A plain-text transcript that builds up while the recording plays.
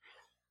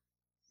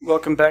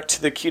Welcome back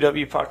to the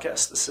QW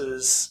podcast. This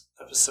is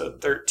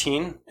episode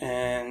 13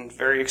 and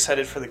very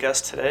excited for the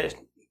guest today.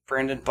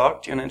 Brandon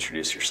Buck, do you want to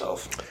introduce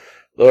yourself?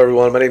 Hello,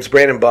 everyone. My name is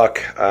Brandon Buck.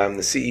 I'm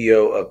the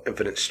CEO of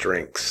Infinite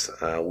Strengths.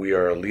 We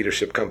are a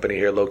leadership company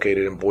here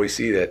located in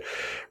Boise that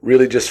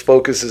really just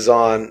focuses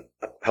on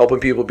helping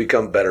people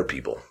become better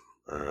people.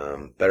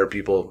 Better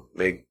people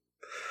make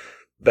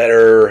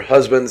better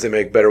husbands, they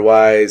make better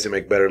wives, they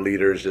make better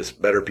leaders,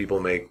 just better people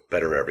make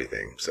better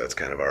everything. So that's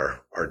kind of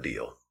our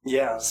deal.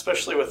 Yeah,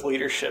 especially with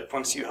leadership.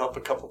 Once you help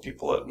a couple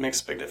people, it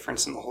makes a big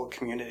difference in the whole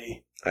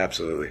community.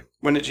 Absolutely.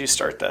 When did you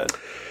start that?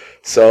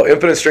 So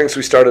Infinite Strengths,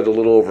 we started a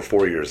little over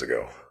 4 years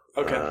ago.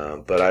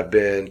 Okay. But I've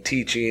been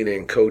teaching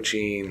and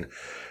coaching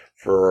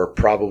for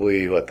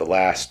probably, the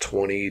last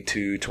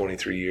 22,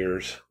 23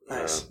 years.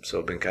 Nice. So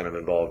I've been kind of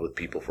involved with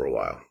people for a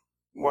while.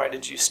 Why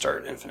did you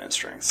start Infinite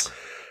Strengths?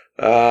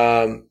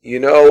 I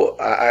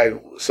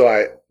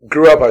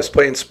grew up, I was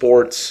playing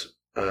sports,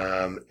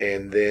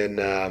 and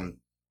then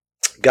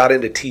got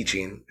into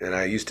teaching, and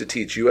I used to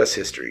teach U.S.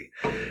 history.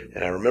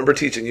 And I remember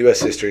teaching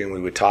U.S. history, and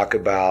we would talk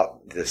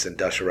about this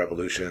Industrial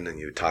Revolution, and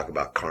you would talk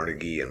about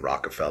Carnegie and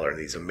Rockefeller and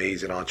these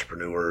amazing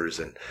entrepreneurs.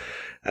 And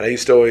I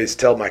used to always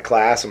tell my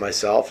class and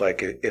myself,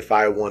 if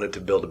I wanted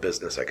to build a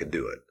business, I could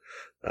do it.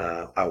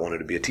 I wanted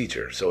to be a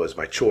teacher, so it was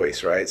my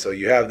choice, right? So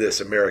you have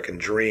this American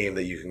dream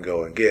that you can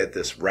go and get,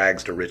 this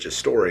rags to riches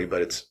story,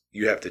 but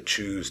you have to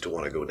choose to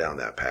want to go down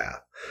that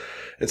path.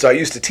 And so I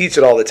used to teach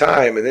it all the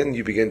time, and then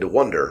you begin to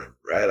wonder,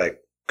 right?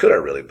 Could I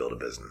really build a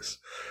business?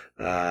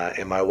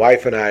 And my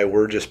wife and I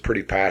were just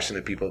pretty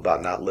passionate people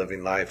about not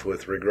living life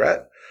with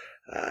regret.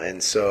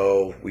 And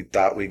so we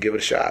thought we'd give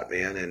it a shot,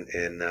 man.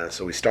 And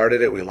so we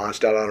started it. We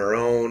launched out on our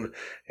own,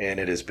 and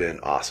it has been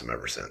awesome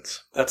ever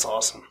since. That's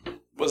awesome.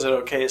 Was it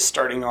okay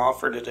starting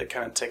off, or did it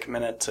kind of take a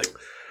minute to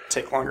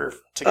take longer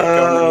to get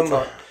going than you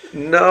thought?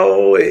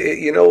 No,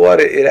 you know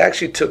what? It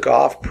actually took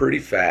off pretty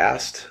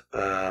fast.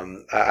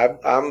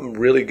 I'm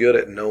really good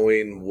at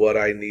knowing what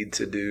I need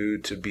to do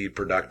to be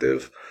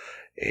productive.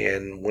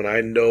 And when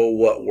I know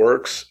what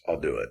works, I'll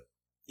do it.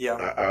 Yeah.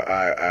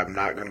 I'm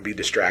not going to be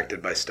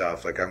distracted by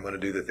stuff. I'm going to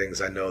do the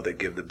things I know that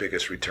give the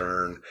biggest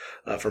return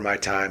for my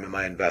time and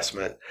my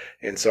investment.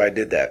 And so I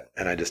did that,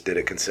 and I just did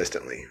it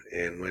consistently.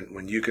 And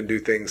when you can do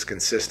things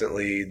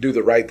consistently, do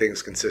the right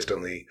things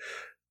consistently,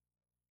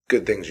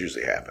 good things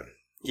usually happen.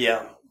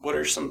 Yeah. What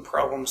are some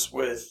problems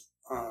with,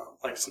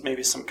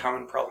 maybe some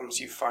common problems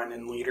you find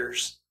in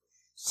leaders,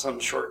 some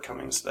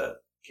shortcomings that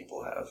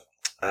people have?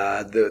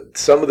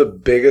 Some of the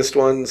biggest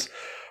ones,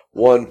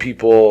 one,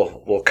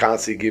 people will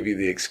constantly give you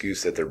the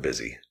excuse that they're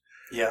busy.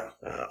 Yeah.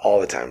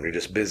 All the time. You're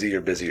just busy,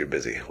 you're busy, you're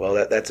busy. Well,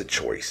 that's a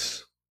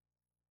choice,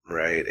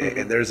 right? Mm-hmm.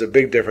 And there's a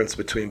big difference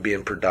between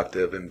being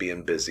productive and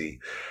being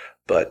busy.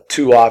 But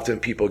too often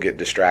people get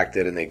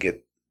distracted and they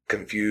get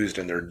confused,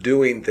 and they're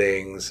doing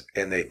things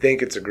and they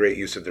think it's a great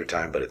use of their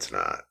time, but it's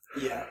not.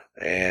 Yeah.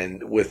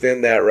 And within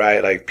that,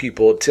 right,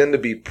 people tend to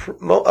be,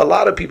 a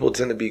lot of people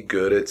tend to be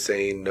good at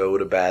saying no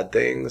to bad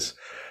things.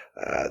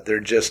 They're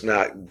just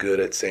not good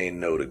at saying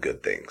no to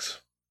good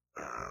things.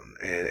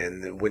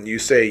 And when you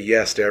say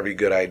yes to every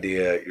good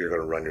idea, you're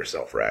going to run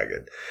yourself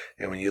ragged.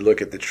 And when you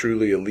look at the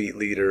truly elite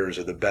leaders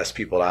or the best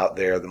people out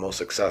there, the most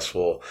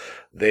successful,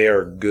 they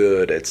are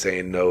good at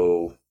saying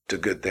no to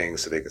good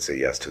things so they can say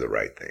yes to the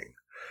right thing.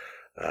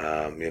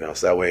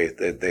 So that way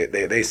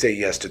they say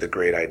yes to the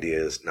great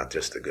ideas, not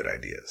just the good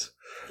ideas.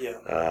 Yeah.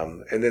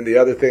 And then the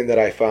other thing that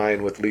I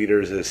find with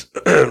leaders is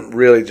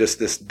really just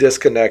this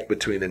disconnect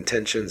between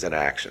intentions and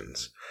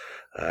actions.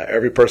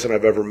 Every person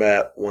I've ever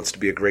met wants to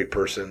be a great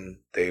person.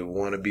 They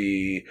want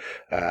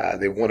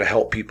to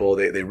help people.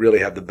 They really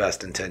have the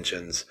best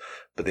intentions,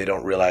 but they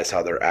don't realize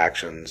how their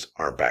actions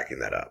aren't backing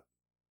that up.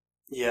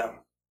 Yeah.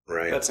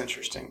 Right. That's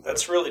interesting.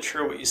 That's really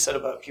true what you said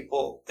about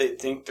people. They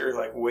think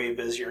they're way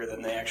busier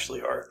than they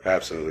actually are.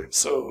 Absolutely.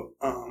 So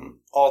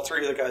all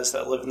three of the guys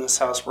that live in this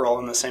house, we're all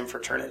in the same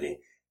fraternity.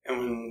 And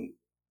when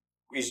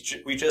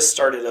we just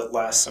started it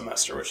last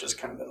semester, which has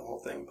kind of been the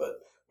whole thing. But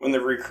when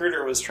the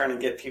recruiter was trying to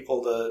get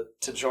people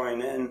to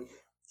join in,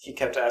 he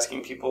kept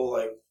asking people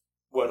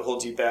what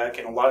holds you back.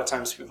 And a lot of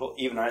times people,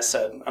 even I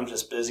said, I'm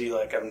just busy.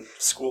 I'm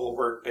school,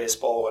 work,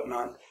 baseball,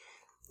 whatnot.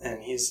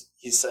 And he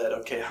said,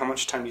 okay, how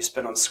much time do you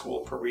spend on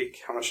school per week?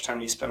 How much time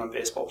do you spend on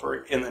baseball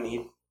per week? And then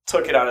he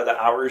took it out of the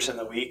hours in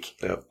the week.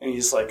 Yep. And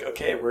he's like,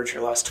 okay, where'd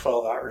your last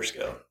 12 hours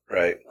go?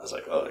 Right. I was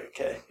like, oh,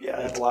 okay. Yeah,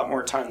 I have a lot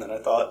more time than I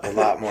thought. A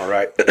lot more,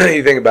 right?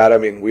 You think about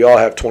it, we all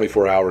have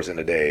 24 hours in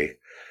a day.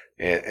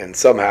 And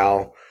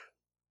somehow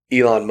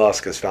Elon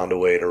Musk has found a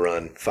way to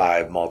run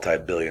 5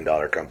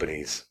 multi-billion-dollar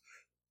companies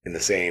in the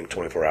same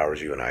 24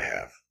 hours you and I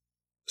have.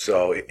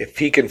 So if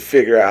he can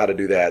figure out how to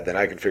do that, then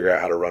I can figure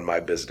out how to run my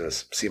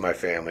business, see my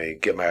family,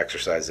 get my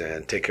exercise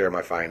in, take care of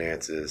my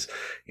finances,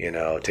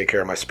 take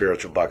care of my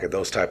spiritual bucket,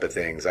 those type of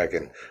things. I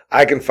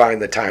can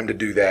find the time to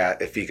do that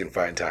if he can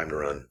find time to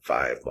run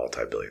 5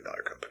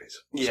 multi-billion-dollar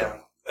companies. Yeah. So.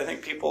 I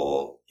think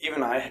people,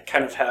 even I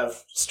kind of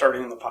have,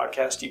 starting the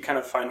podcast, you kind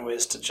of find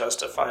ways to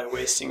justify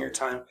wasting your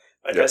time.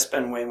 Like, Yeah. I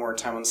spend way more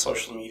time on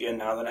social media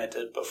now than I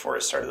did before I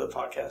started the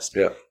podcast.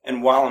 Yeah.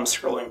 And while I'm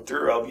scrolling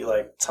through, I'll be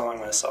like telling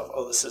myself,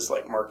 oh, this is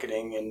like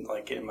marketing and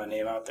like getting my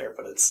name out there,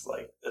 but it's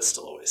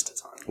still a waste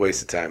of time.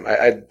 Waste of time.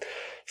 I'd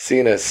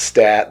seen a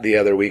stat the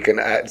other week, and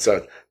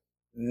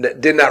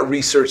did not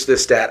research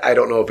this stat. I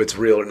don't know if it's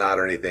real or not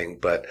or anything,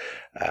 but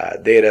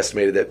they had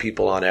estimated that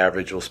people on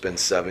average will spend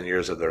 7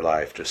 years of their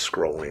life just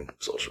scrolling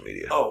social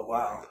media. Oh,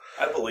 wow.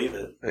 I believe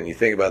it. And you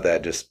think about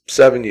that, just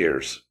 7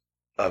 years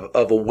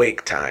of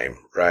awake time,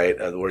 right?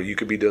 Where you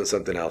could be doing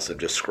something else of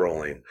just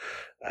scrolling.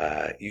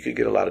 You could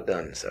get a lot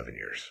done in 7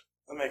 years.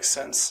 That makes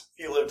sense.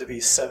 If you live to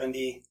be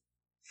 70,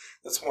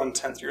 that's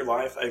 1/10 of your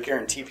life. I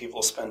guarantee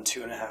people spend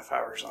 2.5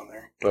 hours on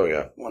there. Oh,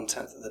 yeah.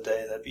 1/10 of the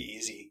day. That'd be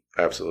easy.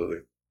 Absolutely.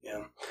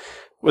 Yeah.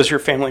 Was your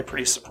family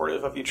pretty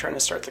supportive of you trying to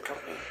start the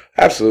company?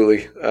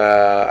 Absolutely.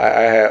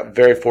 I am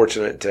very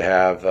fortunate to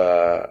have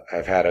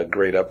I've had a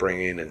great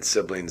upbringing and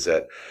siblings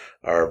that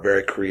are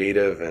very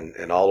creative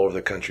and all over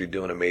the country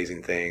doing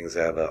amazing things.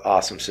 I have an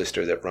awesome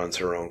sister that runs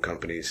her own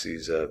company.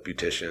 She's a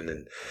beautician,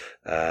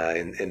 and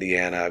in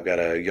Indiana, I've got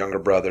a younger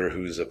brother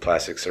who's a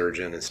plastic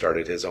surgeon and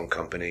started his own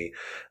company.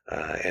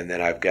 And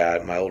then I've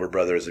got my older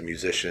brother is a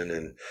musician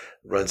and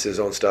runs his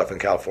own stuff in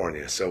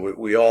California. So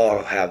we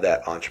all have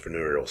that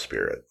entrepreneurial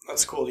spirit.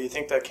 That's cool. Do you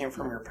think that came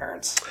from your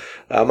parents?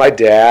 My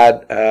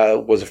dad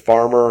was a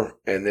farmer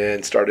and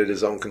then started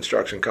his own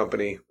construction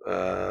company.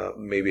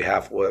 Maybe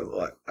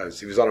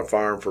he was on a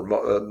farm for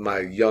my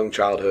young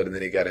childhood, and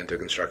then he got into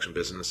construction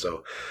business.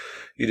 So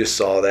you just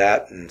saw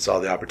that and saw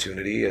the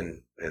opportunity,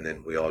 and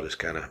then we all just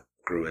kind of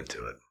grew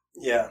into it.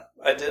 Yeah,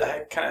 I did.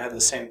 I kind of had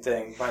the same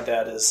thing. My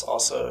dad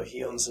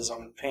he owns his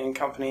own painting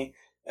company,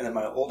 and then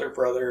my older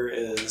brother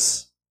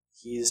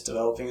he's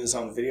developing his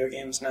own video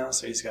games now,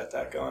 so he's got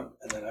that going.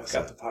 And then I've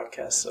got the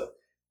podcast, so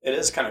it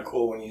is kind of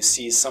cool when you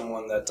see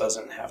someone that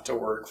doesn't have to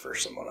work for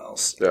someone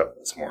else. Yeah.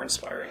 It's more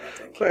inspiring, I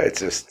think. It's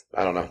just,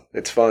 I don't know.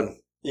 It's fun.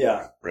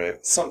 Yeah.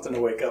 Right. Something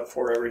to wake up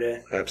for every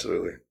day.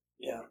 Absolutely.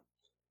 Yeah.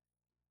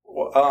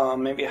 Well,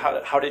 maybe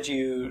how did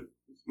you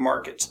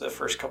market to the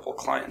first couple of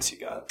clients you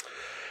got?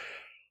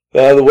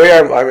 The way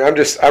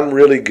I'm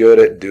really good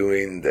at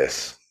doing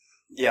this.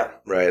 Yeah.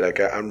 Right. Like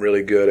I'm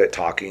really good at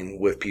talking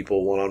with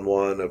people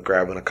one-on-one, of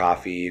grabbing a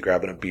coffee,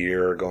 grabbing a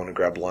beer, going to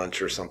grab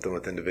lunch or something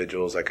with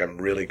individuals. Like I'm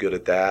really good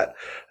at that.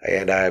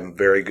 And I'm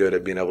very good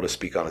at being able to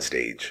speak on a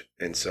stage.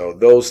 And so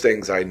those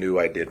things I knew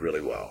I did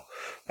really well.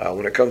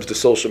 When it comes to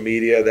social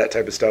media, that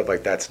type of stuff,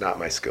 like that's not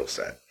my skill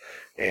set.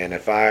 And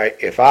if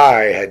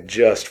I had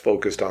just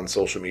focused on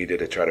social media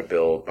to try to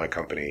build my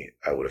company,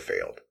 I would have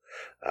failed.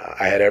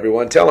 I had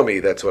everyone telling me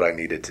that's what I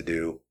needed to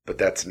do, but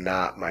that's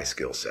not my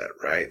skill set,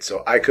 right?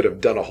 So I could have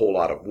done a whole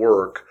lot of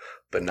work,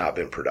 but not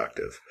been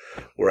productive.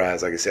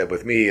 Whereas, like I said,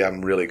 with me,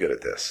 I'm really good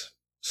at this.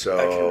 So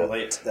I can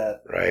relate to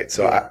that. Right.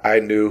 So yeah. I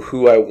knew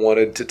who I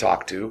wanted to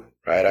talk to,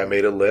 right? I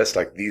made a list,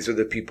 like these are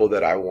the people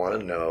that I want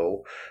to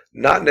know,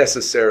 not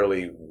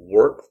necessarily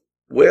work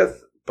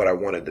with, but I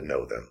wanted to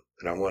know them.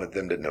 And I wanted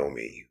them to know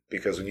me,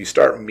 because when you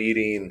start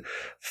meeting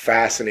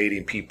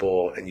fascinating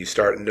people and you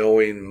start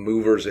knowing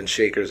movers and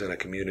shakers in a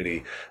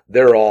community,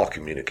 they're all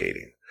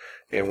communicating.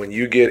 And when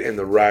you get in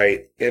the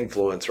right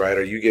influence, right,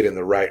 or you get in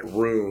the right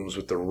rooms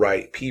with the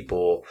right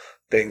people,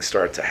 things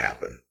start to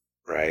happen,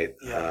 right?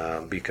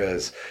 Yeah.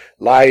 Because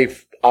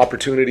life,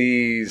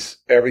 opportunities,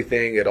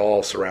 everything, it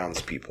all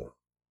surrounds people,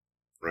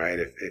 right?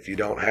 If you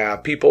don't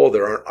have people,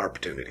 there aren't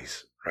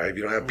opportunities. Right? If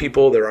you don't have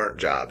people, there aren't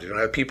jobs. If you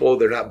don't have people,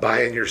 they're not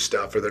buying your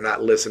stuff or they're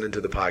not listening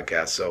to the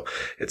podcast. So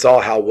it's all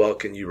how well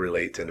can you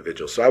relate to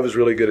individuals. So I was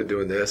really good at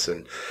doing this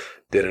and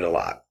did it a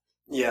lot.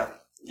 Yeah.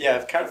 Yeah,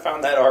 I've kind of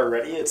found that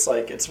already. It's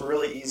like it's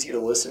really easy to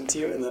listen to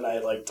you, and then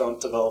I don't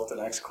develop the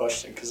next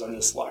question because I'm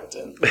just locked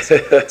in.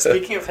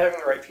 Speaking of having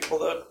the right people,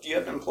 though, do you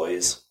have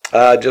employees?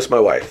 Just my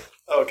wife.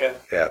 Oh, okay.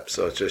 Yeah,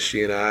 so it's just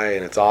she and I,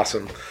 and it's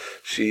awesome.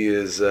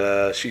 She's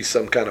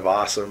some kind of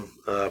awesome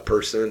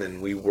person,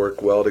 and we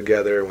work well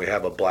together, and we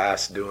have a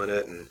blast doing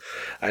it. And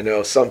I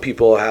know some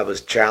people have a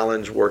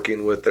challenge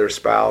working with their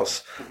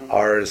spouse. Mm-hmm.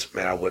 Ours,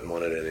 man, I wouldn't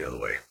want it any other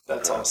way.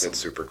 That's awesome. It's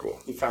super cool.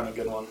 You found a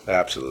good one.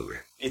 Absolutely.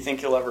 Do you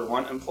think you'll ever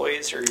want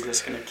employees, or are you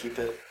just going to keep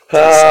it?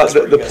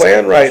 The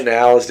plan right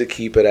now is to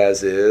keep it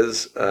as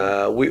is.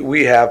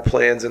 We have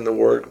plans in the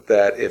work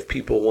that if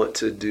people want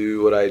to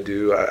do what I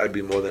do, I'd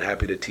be more than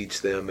happy to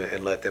teach them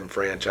and let them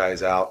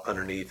franchise out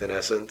underneath, in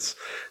essence,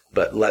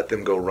 but let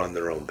them go run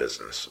their own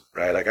business,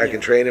 right? Like I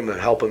can train them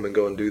and help them and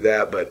go and do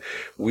that, but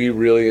we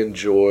really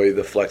enjoy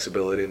the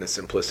flexibility and the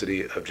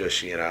simplicity of just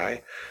she and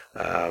I.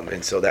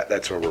 And so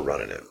that's where we're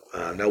running it.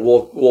 Now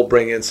we'll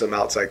bring in some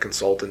outside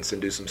consultants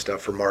and do some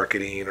stuff for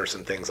marketing or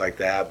some things like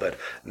that, but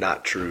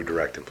not true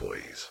direct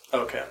employees.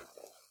 Okay.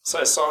 So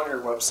I saw on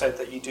your website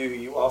that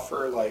you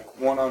offer like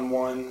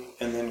one-on-one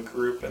and then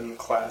group and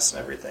class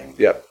and everything.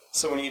 Yep.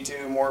 So when you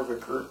do more of a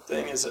group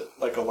thing, is it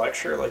like a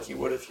lecture like you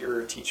would if you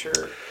were a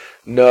teacher?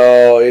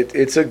 No,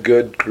 it's a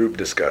good group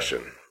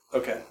discussion.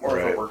 Okay, more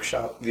of a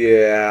workshop.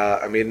 Yeah,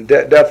 I mean,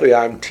 definitely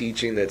I'm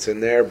teaching that's in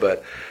there,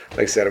 but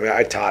like I said, I mean,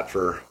 I taught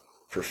for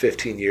for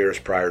 15 years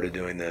prior to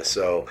doing this.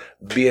 So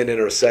being in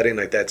a setting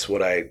like that's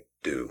what I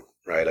do,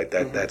 right? Like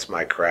that, that's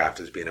my craft,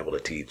 is being able to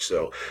teach.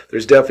 So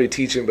there's definitely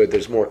teaching, but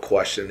there's more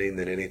questioning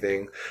than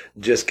anything,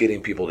 just getting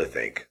people to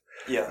think.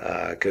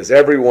 Yeah. Because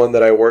everyone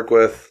that I work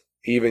with,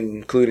 even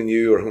including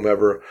you or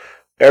whomever,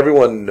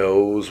 everyone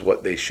knows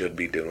what they should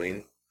be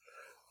doing.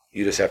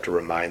 You just have to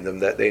remind them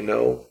that they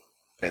know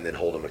and then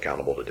hold them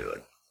accountable to do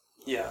it.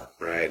 Yeah.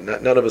 Right?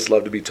 None of us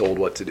love to be told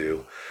what to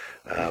do.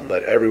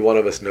 But every one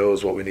of us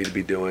knows what we need to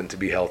be doing to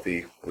be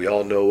healthy. We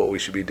all know what we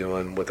should be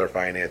doing with our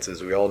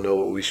finances. We all know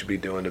what we should be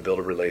doing to build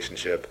a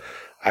relationship.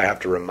 I have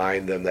to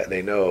remind them that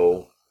they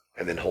know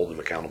and then hold them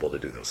accountable to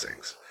do those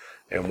things.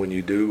 And when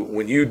you do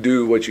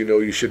what you know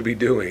you should be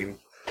doing,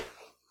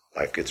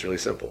 life gets really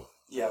simple.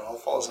 Yeah, it all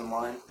falls in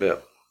line. Yeah.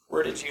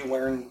 Where did you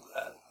learn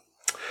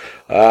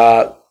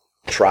that?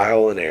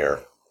 Trial and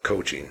error,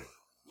 coaching.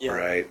 Yeah.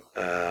 Right.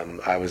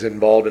 I was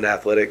involved in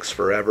athletics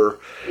forever,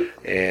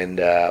 and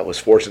was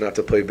fortunate enough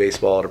to play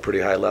baseball at a pretty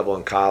high level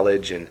in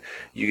college. And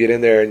you get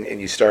in there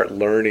and you start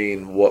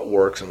learning what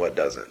works and what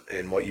doesn't.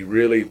 And what you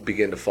really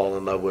begin to fall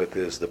in love with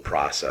is the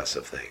process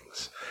of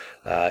things.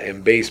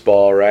 In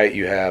baseball, right,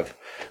 you have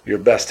your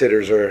best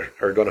hitters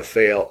are going to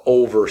fail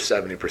over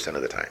 70%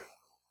 of the time.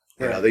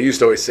 You know, they used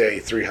to always say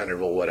 300,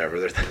 well, whatever.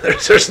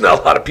 There's not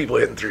a lot of people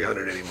hitting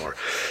 300 anymore.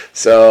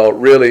 So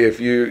really, if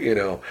you're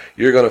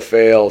going to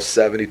fail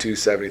 72,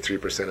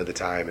 73% of the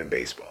time in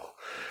baseball.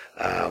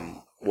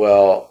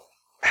 Well,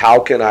 how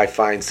can I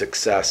find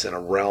success in a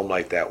realm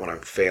like that when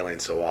I'm failing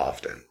so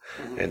often?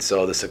 And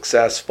so the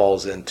success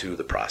falls into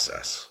the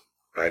process,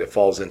 right? It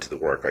falls into the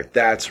work. Like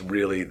that's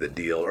really the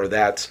deal, or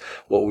that's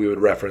what we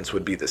would reference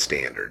would be the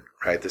standard,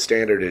 right? The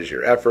standard is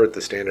your effort.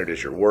 The standard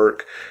is your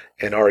work.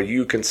 And are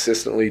you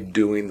consistently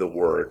doing the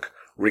work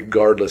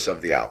regardless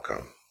of the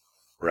outcome,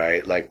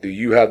 right? Like, do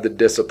you have the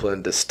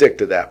discipline to stick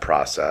to that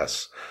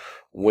process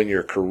when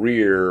your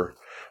career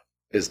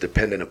is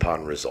dependent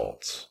upon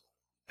results?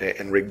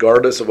 And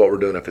regardless of what we're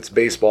doing, if it's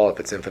baseball, if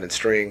it's Infinite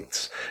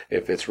Strengths,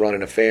 if it's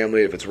running a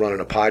family, if it's running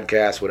a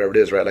podcast, whatever it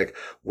is, right? Like,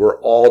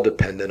 we're all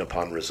dependent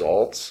upon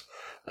results.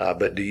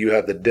 But do you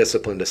have the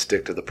discipline to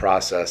stick to the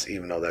process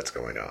even though that's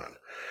going on?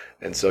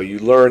 And so you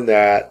learn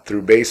that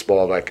through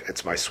baseball, like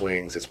it's my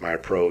swings, it's my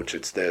approach,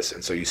 it's this.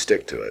 And so you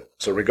stick to it.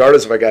 So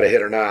regardless if I got a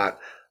hit or not,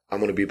 I'm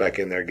going to be back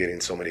in there getting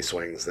so many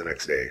swings the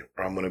next day,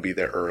 or I'm going to be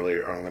there early,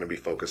 or I'm going to be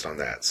focused on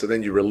that. So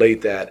then you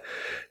relate that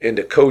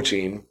into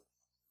coaching,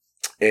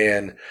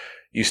 and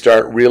you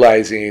start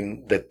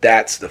realizing that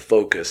that's the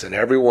focus. And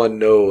everyone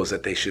knows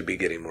that they should be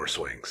getting more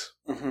swings.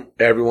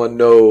 Everyone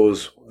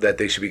knows that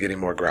they should be getting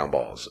more ground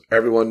balls.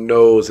 Everyone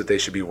knows that they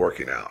should be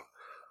working out.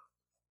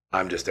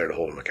 I'm just there to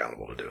hold them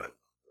accountable to do it.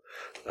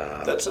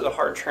 That's a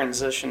hard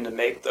transition to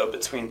make, though,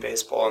 between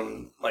baseball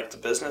and like the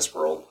business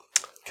world,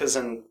 because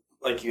then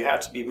like you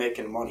have to be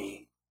making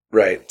money,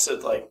 right,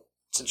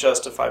 to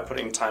justify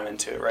putting time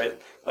into it, right?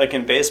 Like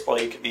in baseball,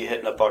 you could be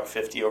hitting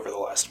 $150 over the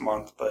last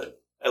month, but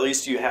at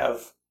least you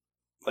have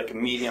like a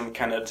medium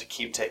kind of to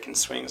keep taking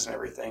swings and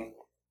everything.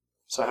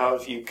 So how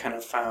have you kind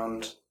of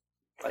found,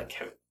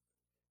 like,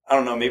 I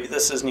don't know, maybe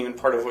this isn't even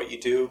part of what you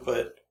do,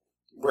 but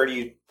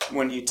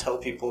when do you tell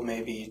people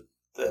maybe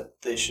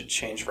that they should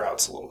change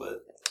routes a little bit?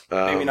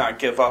 Maybe not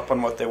give up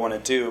on what they want to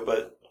do,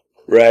 but...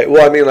 Right.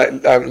 Well, I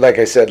mean, like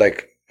I said,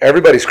 like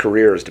everybody's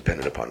career is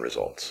dependent upon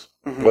results,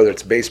 whether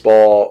it's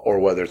baseball or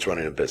whether it's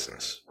running a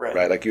business,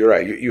 right? Like you're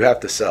right. You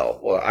have to sell.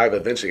 Well, I've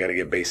eventually got to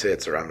get base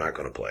hits or I'm not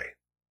going to play,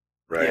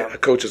 right? Yeah. A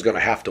coach is going to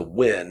have to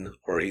win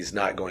or he's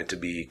not going to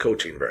be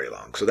coaching very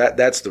long. So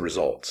that's the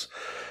results.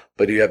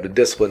 But you have the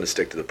discipline to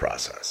stick to the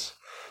process.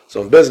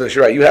 So in business,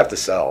 you're right. You have to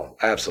sell.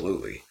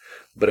 Absolutely.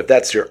 But if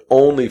that's your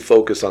only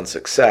focus on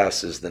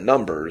success is the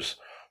numbers,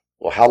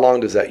 well, how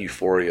long does that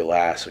euphoria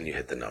last when you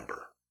hit the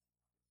number?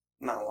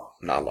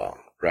 Not long,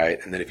 right?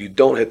 And then if you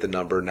don't hit the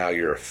number, now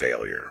you're a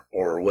failure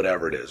or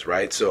whatever it is,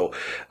 right? So,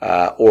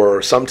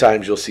 or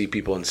sometimes you'll see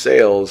people in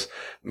sales,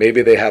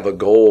 maybe they have a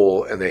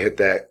goal and they hit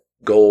that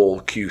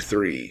goal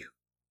Q3.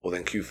 Well,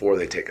 then Q4,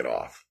 they take it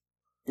off.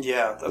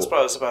 Yeah, that's what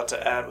I was about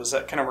to add, was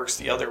that kind of works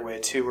the other way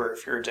too, where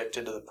if you're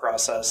addicted to the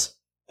process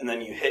and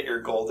then you hit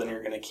your goal, then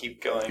you're going to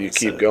keep going. You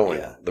keep going.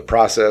 Yeah. The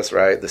process,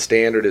 right? The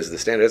standard is the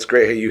standard. That's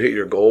great. Hey, you hit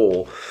your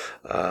goal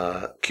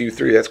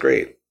Q3. That's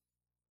great.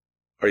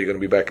 Are you going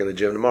to be back in the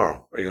gym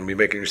tomorrow? Are you going to be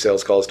making your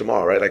sales calls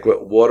tomorrow, right? Like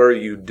what are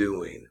you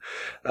doing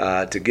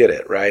to get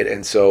it, right?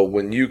 And so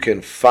when you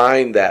can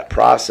find that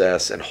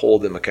process and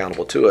hold them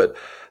accountable to it,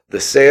 the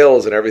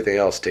sales and everything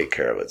else take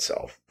care of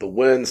itself. The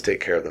wins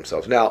take care of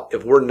themselves. Now,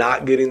 if we're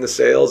not getting the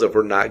sales, if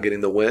we're not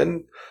getting the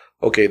win,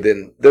 okay,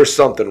 then there's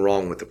something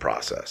wrong with the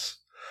process.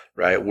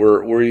 Right?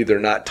 We're either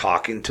not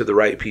talking to the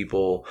right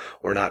people,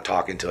 we're not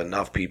talking to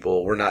enough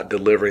people, we're not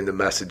delivering the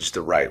message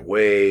the right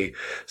way.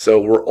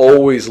 So we're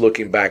always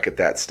looking back at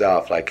that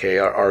stuff like, hey,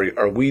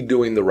 are we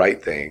doing the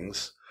right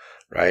things?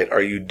 Right?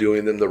 Are you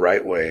doing them the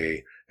right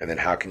way? And then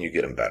how can you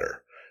get them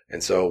better?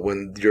 And so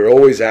when you're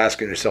always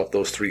asking yourself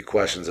those three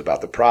questions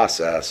about the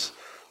process,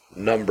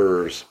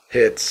 numbers,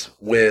 hits,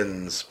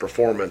 wins,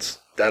 performance,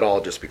 that all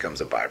just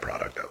becomes a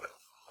byproduct of it.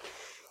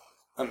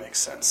 That makes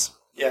sense.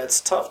 Yeah,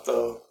 it's tough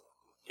though.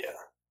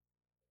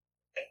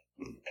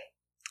 Yeah.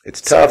 It's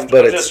tough,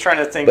 but I'm just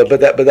trying to think.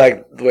 But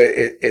like the way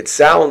it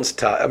sounds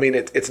tough. I mean,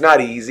 it's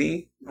not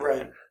easy,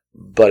 right?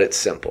 But it's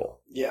simple.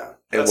 Yeah,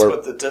 that's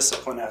what the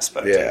discipline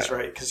aspect is,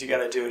 right? Because you got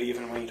to do it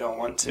even when you don't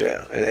want to.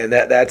 Yeah, and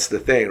that's the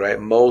thing, right?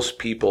 Most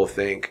people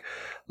think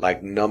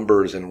like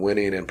numbers and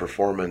winning and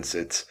performance,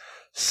 it's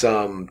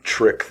some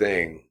trick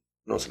thing.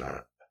 No, it's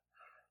not.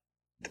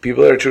 The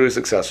people that are truly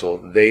successful,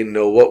 they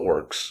know what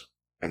works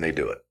and they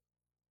do it.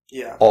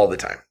 Yeah, all the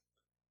time.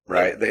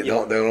 Right? They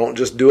don't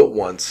just do it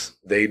once.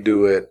 They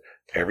do it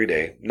every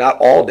day. Not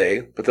all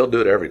day, but they'll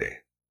do it every day.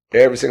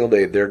 Every single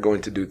day, they're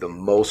going to do the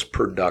most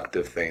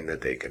productive thing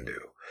that they can do.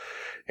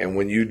 And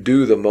when you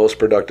do the most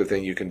productive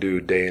thing you can do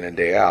day in and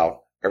day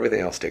out, everything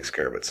else takes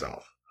care of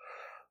itself.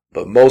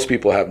 But most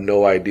people have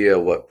no idea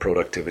what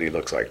productivity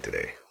looks like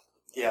today.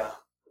 Yeah.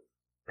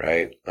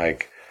 Right?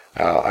 Like,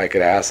 I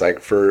could ask,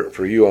 like,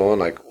 for you, Owen,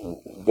 like,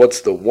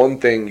 what's the one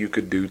thing you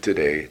could do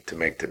today to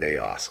make today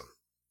awesome?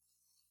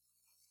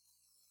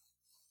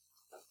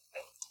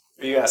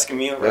 Are you asking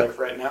me right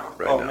now?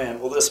 Right now. Man,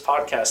 well, this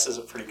podcast is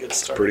a pretty good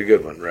start. Pretty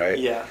good one, right?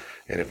 Yeah.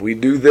 And if we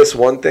do this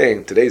one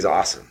thing, today's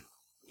awesome.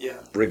 Yeah.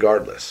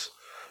 Regardless,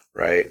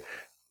 right?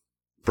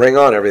 Bring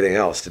on everything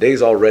else.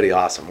 Today's already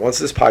awesome. Once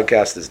this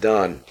podcast is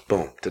done,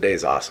 boom,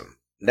 today's awesome.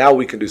 Now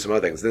we can do some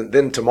other things.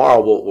 Then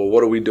tomorrow, well,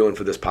 what are we doing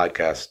for this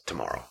podcast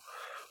tomorrow?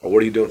 Or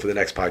what are you doing for the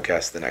next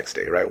podcast the next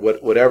day, right?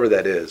 Whatever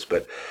that is.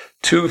 But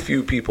too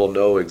few people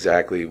know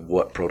exactly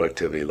what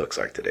productivity looks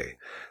like today.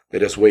 They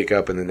just wake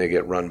up and then they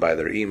get run by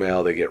their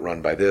email. They get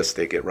run by this.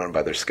 They get run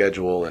by their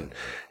schedule. And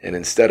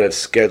instead of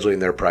scheduling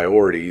their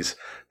priorities,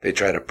 they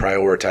try to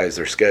prioritize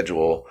their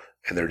schedule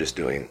and they're just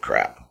doing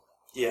crap.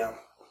 Yeah.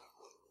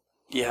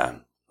 Yeah.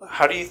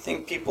 How do you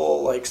think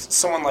people, like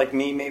someone like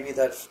me, maybe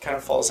that kind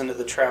of falls into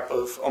the trap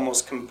of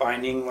almost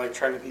combining, like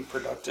trying to be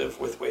productive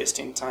with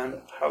wasting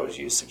time? How would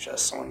you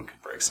suggest someone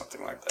could break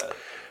something like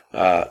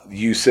that?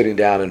 You sitting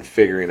down and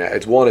figuring out.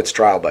 It's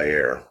trial by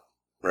error.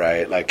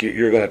 Right? Like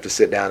you're going to have to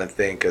sit down and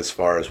think as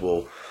far as,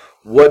 well,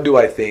 what do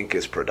I think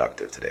is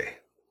productive today?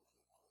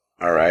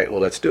 All right,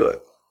 well, let's do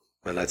it.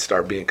 And let's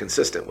start being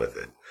consistent with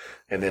it.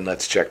 And then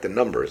let's check the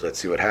numbers. Let's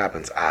see what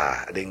happens.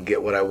 I didn't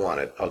get what I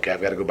wanted. Okay,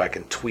 I've got to go back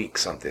and tweak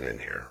something in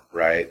here,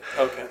 right?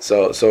 Okay.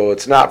 So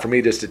it's not for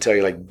me just to tell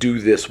you, like, do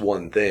this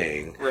one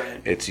thing.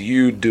 Right. It's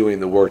you doing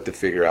the work to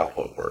figure out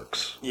what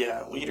works.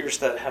 Yeah, leaders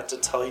that have to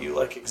tell you,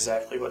 like,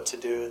 exactly what to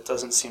do, it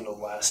doesn't seem to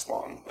last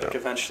long. Like,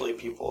 eventually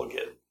people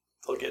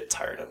they'll get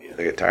tired of you.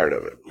 They get tired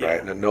of it,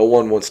 right? And no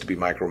one wants to be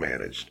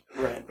micromanaged.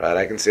 Right.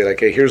 I can say, like,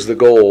 hey, here's the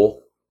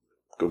goal.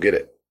 Go get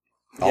it.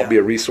 I'll be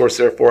a resource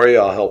there for you.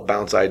 I'll help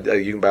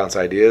you can bounce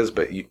ideas,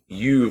 but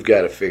you've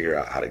got to figure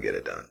out how to get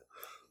it done.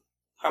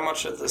 How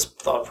much of this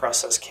thought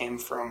process came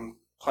from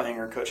playing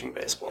or coaching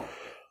baseball?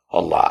 A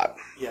lot.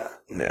 Yeah.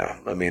 Yeah.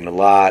 I mean, a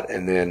lot.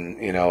 And then,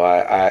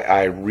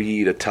 I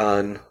read a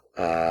ton.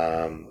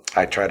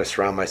 I try to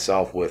surround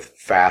myself with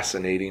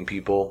fascinating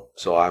people.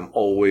 So I'm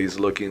always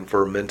looking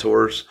for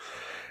mentors.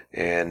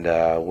 And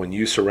when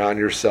you surround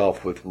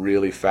yourself with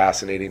really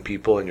fascinating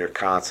people and you're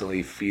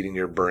constantly feeding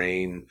your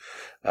brain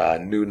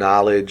new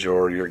knowledge,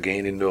 or you're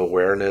gaining new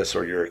awareness,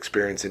 or you're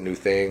experiencing new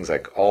things,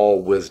 like,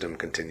 all wisdom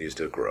continues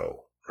to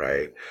grow,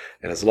 right?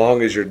 And as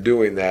long as you're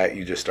doing that,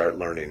 you just start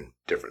learning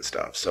different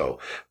stuff. So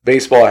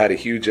baseball had a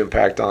huge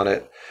impact on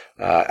it,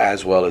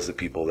 as well as the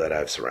people that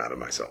I've surrounded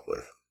myself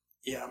with.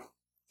 Yeah.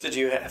 Did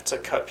you have to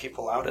cut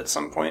people out at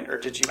some point, or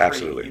did you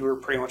Absolutely. You were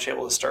pretty much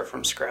able to start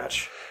from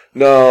scratch?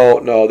 No,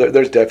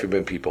 there's definitely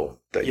been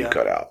people that you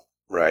cut out,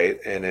 right?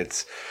 And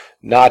it's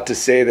not to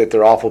say that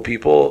they're awful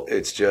people.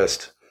 It's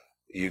just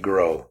you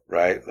grow,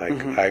 right?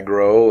 Like, I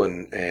grow,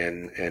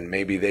 and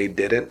maybe they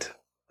didn't,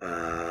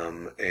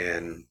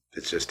 and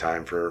it's just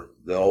time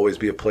there'll always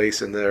be a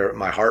place in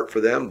my heart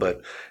for them,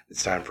 but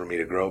it's time for me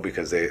to grow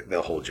because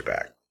they'll hold you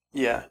back.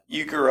 Yeah.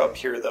 You grew up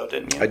here, though,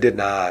 didn't you? I did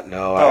not.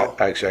 No,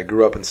 I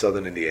grew up in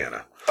Southern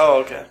Indiana.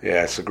 Oh, okay.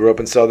 Yeah, so grew up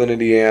in Southern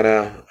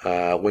Indiana,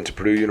 went to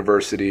Purdue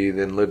University,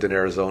 then lived in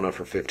Arizona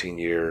for 15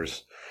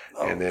 years,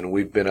 and then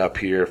we've been up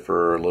here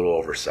for a little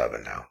over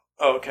 7 now.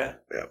 Oh, okay.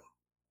 Yeah.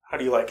 How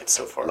do you like it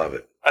so far? Love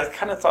it. I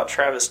kind of thought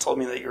Travis told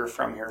me that you were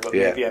from here, but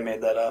maybe I made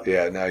that up.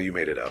 Yeah, no, you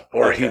made it up.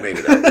 Or he made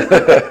it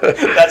up.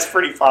 That's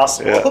pretty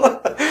possible.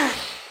 Yeah.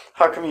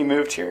 How come you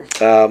moved here?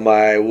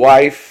 My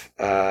wife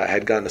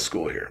had gone to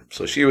school here.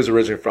 So she was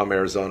originally from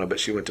Arizona, but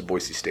she went to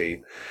Boise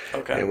State.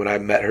 Okay. And when I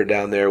met her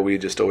down there, we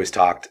just always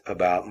talked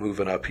about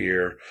moving up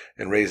here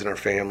and raising our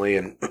family.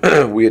 And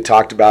we had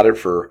talked about it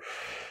for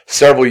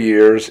several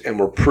years, and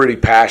we're pretty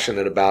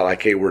passionate about,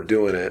 like, hey, we're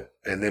doing it.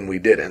 And then we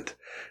didn't.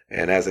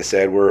 And as I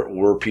said,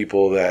 we're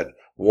people that,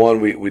 one,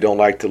 we don't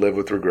like to live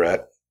with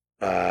regret.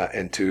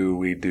 And 2,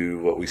 we do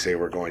what we say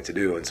we're going to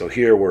do. And so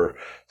here we're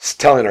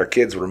telling our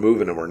kids we're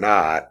moving and we're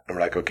not. And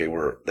we're like, okay,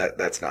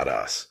 that's not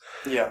us.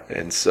 Yeah.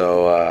 And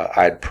so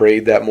I'd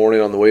prayed that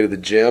morning on the way to the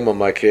gym. I'm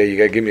like, hey, you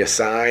got to give me a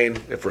sign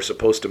if we're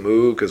supposed to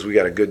move, because we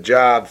got a good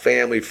job,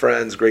 family,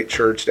 friends, great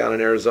church down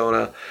in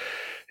Arizona.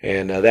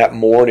 And that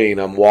morning,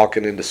 I'm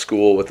walking into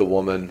school with a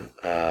woman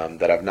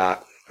that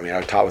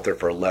I've taught with her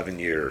for 11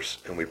 years,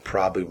 and we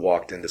probably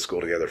walked into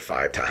school together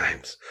 5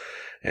 times.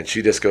 And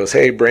she just goes,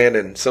 "Hey,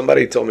 Brandon,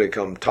 somebody told me to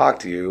come talk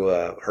to you.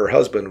 Her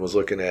husband was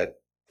looking at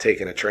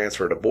taking a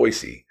transfer to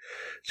Boise."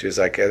 She was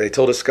like, "They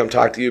told us to come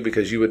talk to you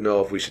because you would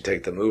know if we should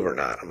take the move or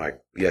not." I'm like,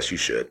 "Yes, you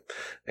should.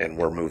 And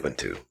we're moving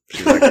too."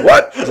 She's like,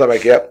 "What?" I was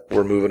like, "Yep,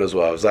 we're moving as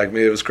well." It was like,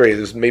 it was crazy.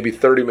 It was maybe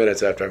 30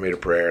 minutes after I made a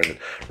prayer, and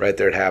right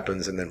there it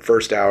happens. And then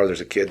first hour,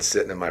 there's a kid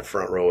sitting in my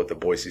front row with the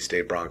Boise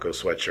State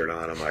Broncos sweatshirt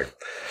on. I'm like,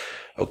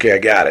 "Okay, I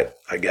got it.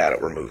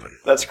 We're moving."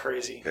 That's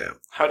crazy. Yeah.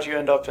 How'd you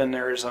end up in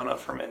Arizona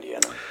from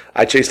Indiana?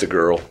 I chased a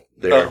girl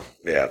there. Oh.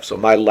 Yeah. So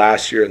my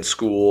last year in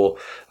school,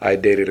 I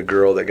dated a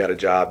girl that got a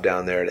job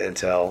down there at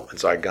Intel. And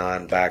so I'd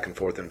gone back and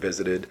forth and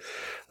visited.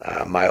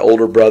 My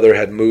older brother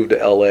had moved to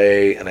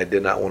LA, and I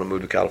did not want to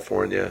move to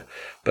California,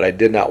 but I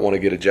did not want to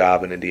get a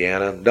job in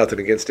Indiana. Nothing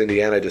against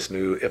Indiana. I just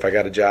knew if I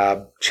got a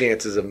job,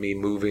 chances of me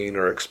moving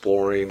or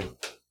exploring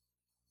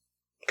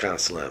kind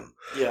of slim.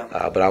 Yeah.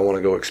 But I want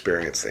to go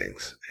experience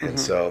things. And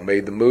so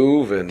made the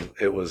move, and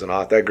it was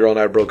that girl and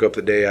I broke up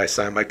the day I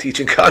signed my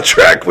teaching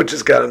contract, which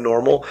is kind of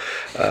normal.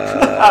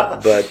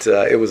 But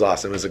it was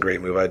awesome. It was a great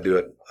move. I'd do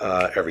it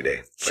every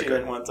day. She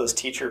didn't want those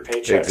teacher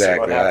paychecks.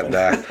 Exactly.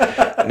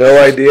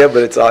 No idea,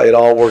 but it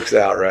all works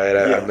out, right?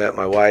 I met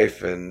my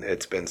wife, and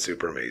it's been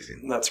super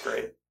amazing. That's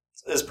great.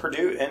 Is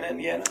Purdue in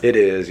Indiana? It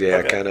is, yeah.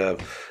 Okay. Kind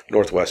of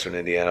northwestern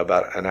Indiana,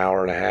 about an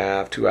hour and a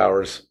half, 2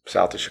 hours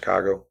south of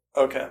Chicago.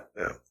 Okay.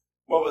 Yeah.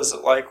 What was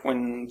it like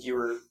when you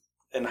were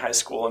in high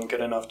school and good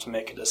enough to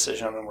make a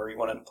decision on where you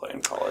wanted to play in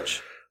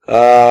college?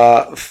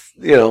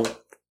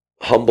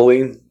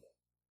 Humbling.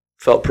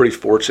 Felt pretty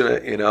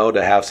fortunate,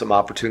 to have some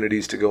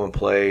opportunities to go and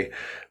play.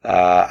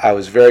 I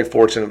was very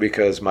fortunate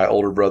because my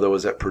older brother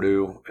was at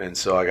Purdue, and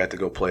so I got to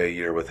go play a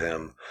year with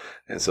him.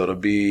 And so to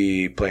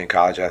be playing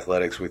college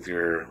athletics with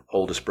your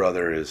oldest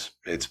brother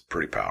it's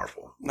pretty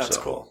powerful. That's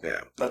cool.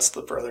 Yeah. That's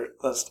the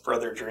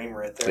brother dream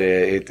right there.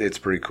 Yeah, it's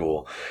pretty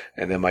cool.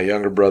 And then my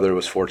younger brother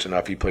was fortunate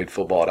enough, he played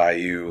football at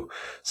IU.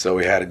 So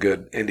we had a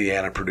good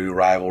Indiana-Purdue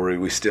rivalry.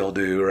 We still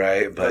do,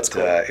 right? But That's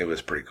cool. It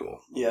was pretty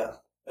cool. Yeah.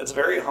 It's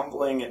very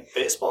humbling.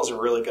 Baseball is a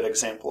really good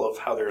example of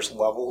how there's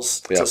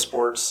levels to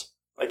sports.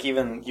 Like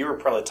even you were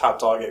probably top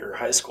dog at your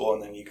high school,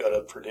 and then you go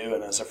to Purdue,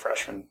 and as a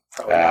freshman,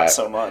 probably not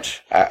so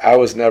much. I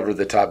was never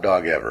the top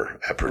dog ever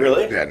at Purdue.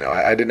 Really? Yeah, no,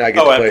 I did not get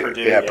to play. At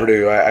Purdue, yeah.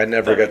 Purdue. I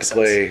never got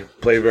to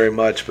play very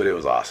much, but it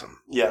was awesome.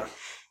 Yeah.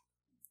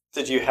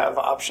 Did you have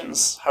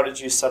options? How did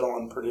you settle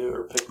on Purdue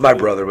or pick Purdue? My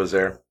brother was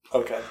there.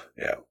 Okay.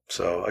 Yeah,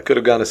 so I could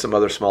have gone to some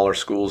other smaller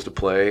schools to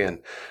play, and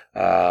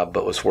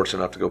but was fortunate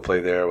enough to go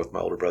play there with my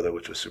older brother,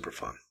 which was super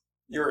fun.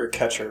 You were a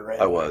catcher, right?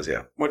 I was,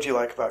 yeah. What do you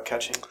like about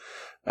catching?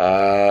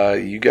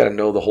 You got to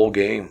know the whole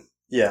game.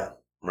 Yeah.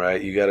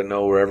 Right? You got to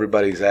know where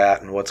everybody's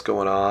at and what's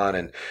going on,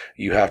 and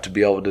you have to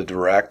be able to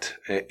direct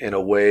in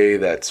a way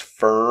that's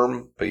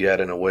firm, but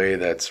yet in a way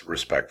that's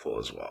respectful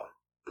as well.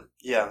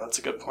 Yeah, that's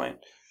a good point.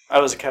 I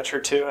was a catcher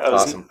too.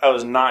 Awesome. I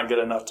was not good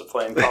enough to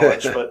play in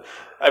college, but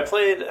I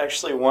played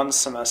actually one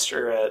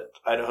semester at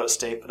Idaho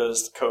State, but it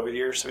was the COVID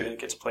year, so we didn't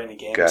get to play any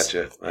games.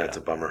 Gotcha. That's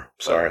a bummer.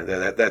 Sorry.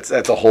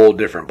 That's a whole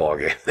different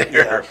ballgame there.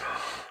 Yeah.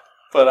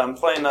 But I'm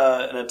playing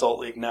an adult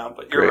league now,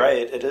 but you're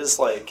right. It is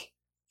like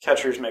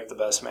catchers make the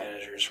best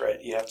managers,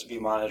 right? You have to be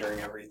monitoring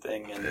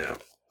everything. And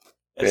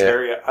it's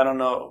very, I don't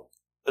know,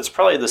 it's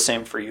probably the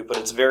same for you, but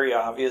it's very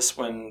obvious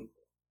when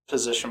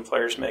position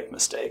players make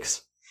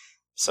mistakes.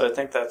 So I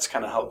think that's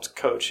kind of helped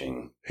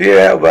coaching.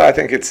 Yeah, but I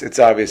think it's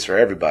obvious for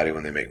everybody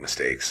when they make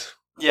mistakes.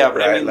 Yeah, but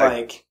right? I mean,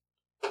 like,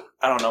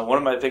 I don't know. One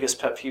of my biggest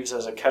pet peeves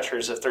as a catcher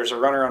is if there's a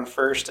runner on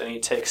first and he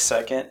takes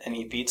second and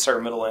he beats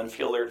our middle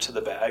infielder to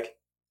the bag.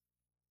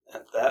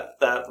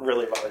 That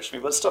really bothers me.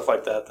 But stuff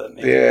like that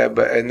maybe. Yeah,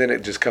 and then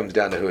it just comes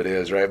down to who it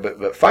is, right?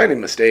 But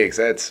finding mistakes,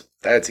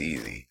 that's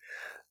easy.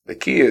 The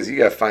key is you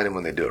got to find them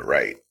when they do it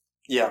right.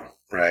 Yeah.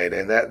 Right,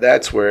 and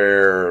that's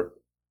where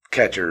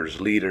catchers,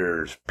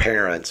 leaders,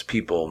 parents,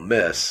 people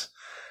miss,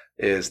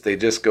 is they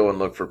just go and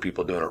look for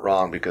people doing it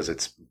wrong because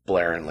it's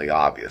blaringly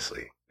obvious.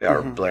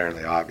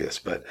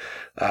 But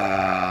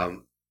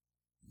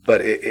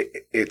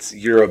it's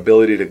your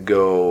ability to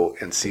go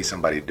and see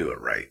somebody do it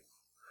right.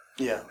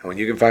 Yeah. And when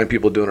you can find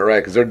people doing it right,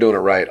 because they're doing it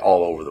right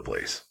all over the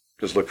place,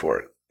 just look for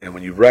it. And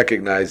when you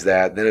recognize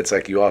that, then it's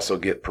like you also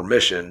get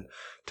permission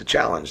to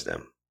challenge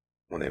them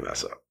when they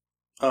mess up.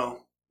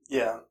 Oh,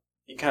 yeah.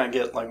 You kind of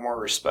get like more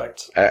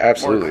respect.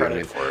 Absolutely. More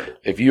credit for it.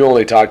 If you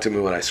only talk to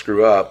me when I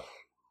screw up,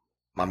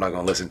 I'm not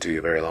going to listen to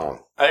you very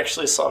long. I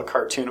actually saw a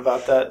cartoon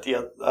about that.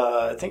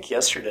 I think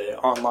yesterday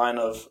online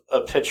of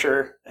a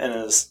pitcher and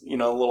his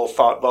little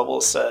thought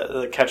bubble said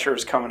the catcher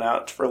was coming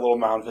out for a little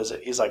mound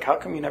visit. He's like, "How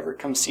come you never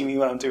come see me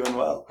when I'm doing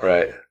well?"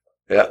 Right.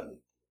 Yeah.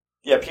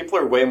 Yeah. People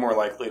are way more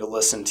likely to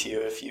listen to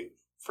you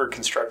for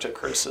constructive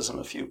criticism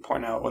if you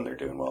point out when they're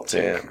doing well too.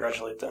 Yeah.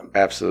 Congratulate them.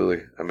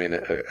 Absolutely. I mean,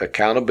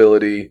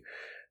 accountability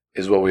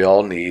is what we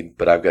all need,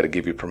 but I've got to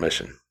give you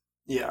permission.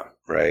 Yeah.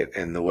 Right.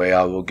 And the way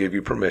I will give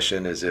you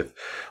permission is if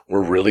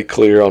we're really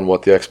clear on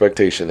what the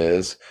expectation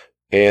is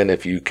and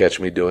if you catch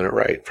me doing it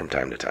right from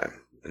time to time.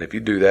 And if you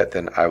do that,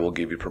 then I will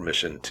give you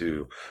permission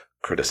to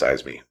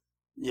criticize me.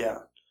 Yeah.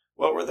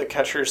 What were the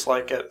catchers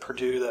like at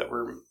Purdue that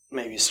were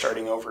maybe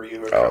starting over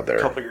you, or a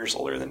couple years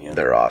older than you?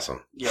 They're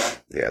awesome. Yeah.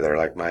 Yeah, they're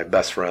like my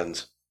best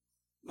friends.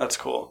 That's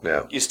cool.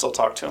 Yeah. You still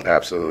talk to them?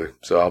 Absolutely.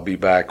 So I'll be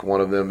back.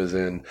 One of them is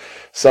in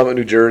Summit,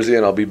 New Jersey,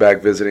 and I'll be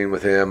back visiting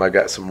with him. I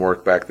got some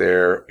work back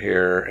there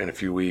here in a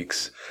few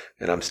weeks,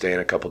 and I'm staying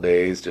a couple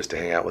days just to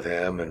hang out with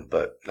him.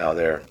 But now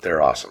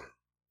they're awesome.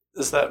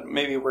 Is that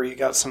maybe where you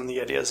got some of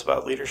the ideas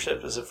about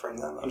leadership? Is it from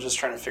them? I'm just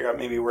trying to figure out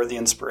maybe where the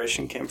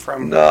inspiration came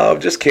from. No, it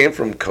just came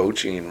from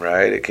coaching,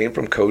 right? It came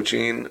from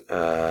coaching,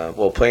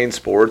 playing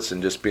sports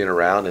and just being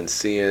around and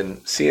seeing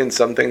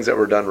some things that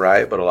were done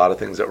right, but a lot of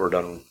things that were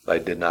done I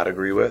did not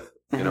agree with,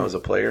 as a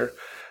player.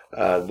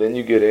 Then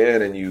you get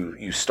in and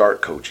you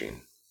start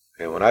coaching.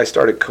 And when I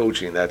started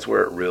coaching, that's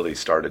where it really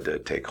started to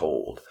take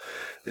hold,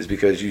 is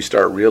because you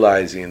start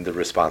realizing the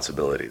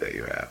responsibility that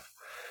you have.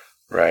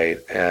 Right.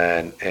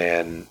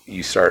 And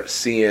you start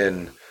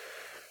seeing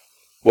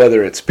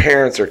whether it's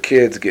parents or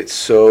kids get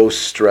so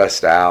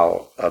stressed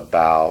out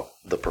about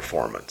the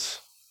performance,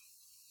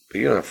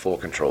 but you don't have full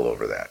control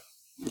over that.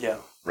 Yeah.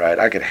 Right.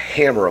 I could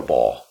hammer a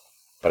ball,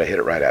 but I hit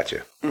it right at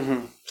you.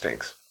 Mm-hmm.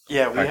 Stinks.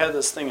 Yeah. We had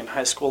this thing in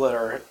high school that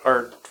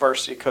our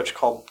varsity coach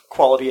called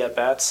quality at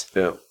bats.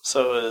 Yeah.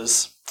 So it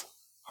was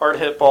hard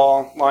hit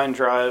ball, line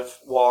drive,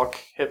 walk,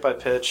 hit by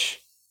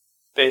pitch,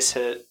 base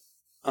hit,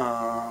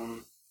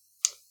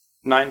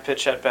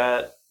 9-pitch at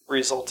bat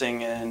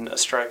resulting in a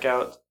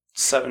strikeout,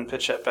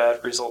 7-pitch at bat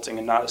resulting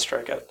in not a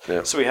strikeout.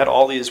 Yeah. So we had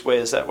all these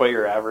ways that way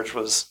your average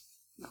was,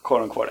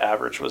 quote unquote,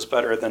 average was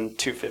better than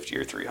 250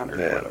 or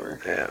 300 or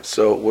whatever. Yeah.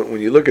 So when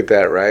you look at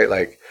that, right,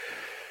 like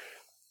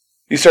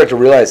you start to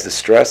realize the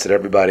stress that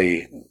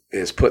everybody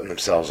is putting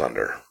themselves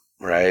under.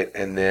 Right.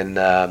 And then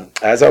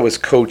as I was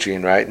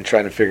coaching, right, and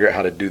trying to figure out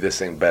how to do this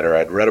thing better,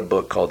 I'd read a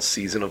book called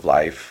Season of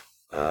Life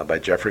by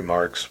Jeffrey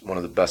Marks, one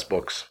of the best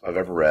books I've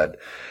ever read.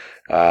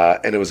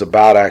 And it was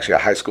about actually a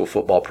high school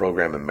football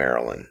program in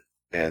Maryland.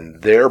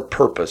 And their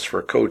purpose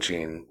for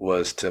coaching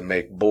was to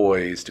make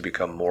boys to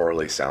become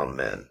morally sound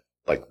men.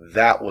 Like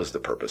that was the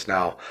purpose.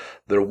 Now,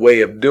 their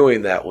way of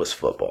doing that was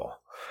football.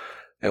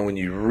 And when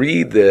you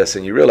read this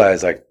and you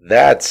realize like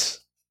that's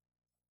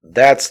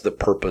the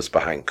purpose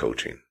behind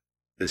coaching,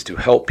 is to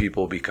help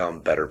people become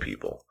better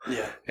people.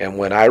 Yeah. And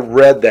when I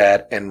read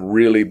that and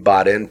really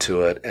bought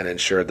into it and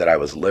ensured that I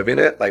was living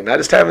it, like not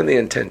just having the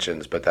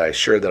intentions, but that I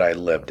assured that I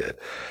lived it.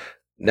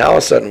 Now, all of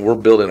a sudden, we're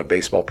building a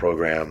baseball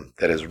program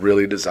that is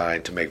really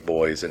designed to make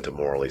boys into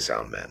morally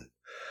sound men.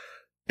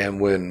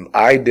 And when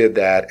I did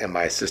that and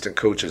my assistant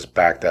coaches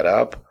backed that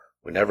up,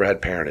 we never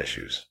had parent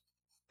issues.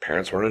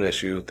 Parents weren't an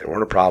issue. They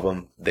weren't a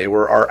problem. They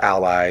were our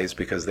allies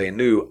because they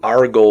knew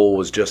our goal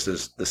was just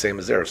as the same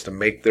as theirs, to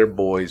make their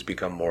boys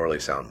become morally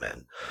sound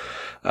men.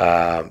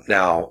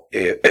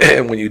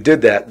 And when you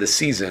did that, the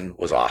season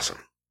was awesome.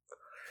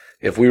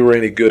 If we were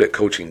any good at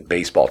coaching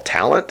baseball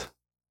talent,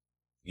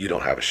 you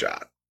don't have a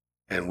shot.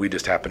 And we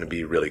just happen to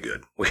be really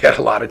good. We had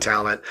a lot of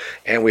talent,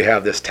 and we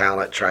have this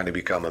talent trying to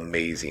become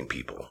amazing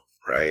people,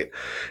 right?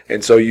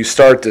 And so you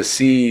start to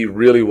see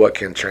really what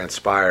can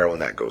transpire when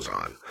that goes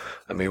on.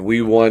 I mean,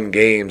 we won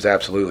games,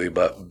 absolutely,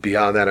 but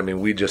beyond that, I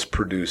mean, we just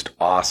produced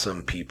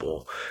awesome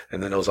people.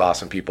 And then those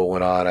awesome people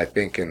went on, I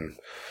think,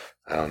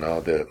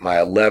 my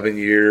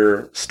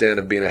 11-year stint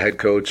of being a head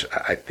coach,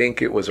 I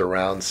think it was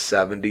around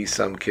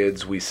 70-some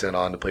kids we sent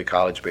on to play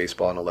college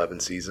baseball in 11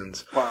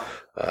 seasons. Wow.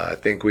 I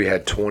think we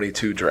had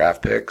 22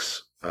 draft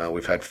picks.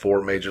 We've had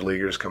 4 major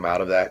leaguers come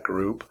out of that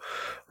group,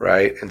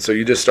 right? And so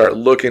you just start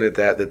looking at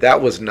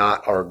that was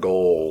not our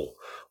goal,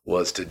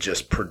 was to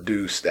just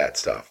produce that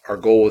stuff. Our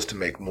goal was to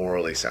make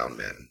morally sound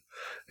men.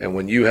 And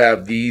when you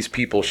have these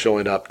people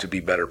showing up to be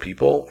better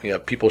people, you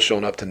have people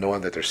showing up to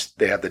knowing that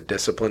they have the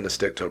discipline to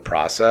stick to a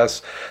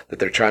process, that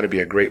they're trying to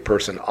be a great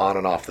person on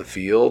and off the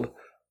field,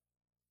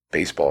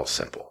 baseball is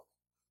simple.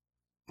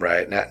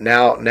 Right?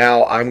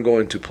 Now I'm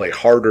going to play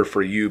harder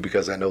for you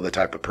because I know the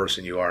type of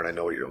person you are and I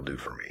know what you'll do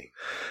for me.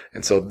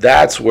 And so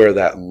that's where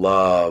that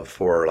love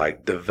for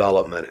like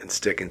development and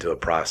sticking to a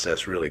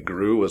process really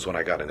grew, was when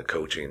I got into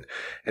coaching.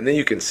 And then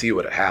you can see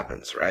what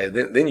happens, right?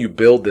 Then you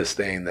build this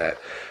thing that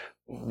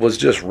was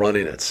just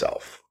running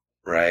itself.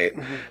 Right.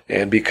 Mm-hmm.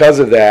 And because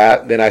of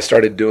that, then I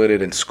started doing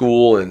it in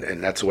school,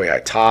 and that's the way I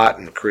taught,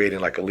 and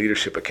creating like a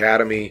leadership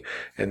academy.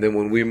 And then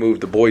when we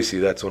moved to Boise,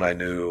 that's when I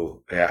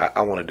knew,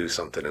 I want to do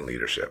something in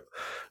leadership,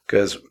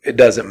 because it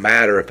doesn't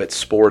matter if it's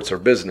sports or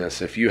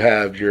business. If you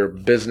have your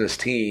business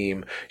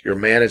team, your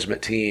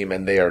management team,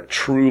 and they are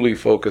truly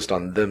focused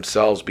on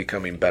themselves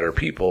becoming better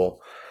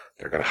people,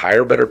 they're going to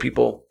hire better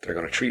people. They're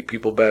going to treat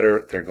people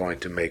better. They're going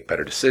to make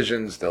better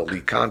decisions. They'll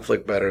lead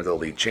conflict better. They'll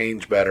lead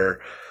change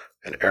better.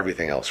 And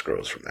everything else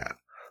grows from that.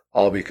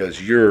 All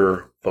because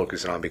you're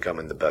focusing on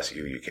becoming the best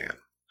you can.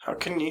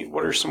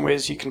 What are some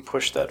ways you can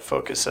push that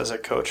focus as a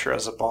coach or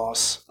as a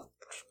boss,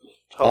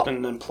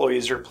 helping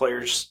employees or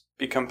players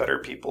become better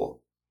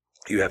people?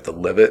 You have to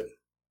live it.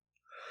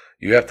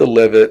 You have to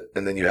live it,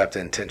 and then you have to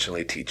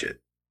intentionally teach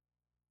it.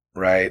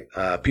 right?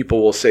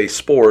 People will say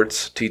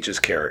sports teaches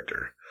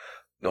character.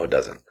 No, it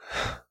doesn't.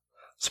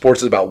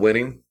 Sports is about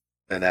winning,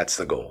 and that's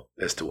the goal,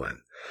 is to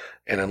win.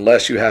 And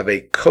unless you have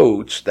a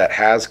coach that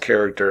has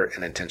character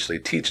and intentionally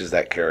teaches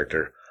that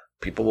character,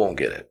 people won't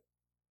get it.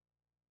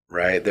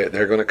 Right?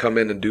 They're going to come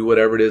in and do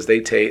whatever it is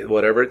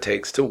whatever it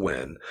takes to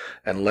win,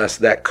 unless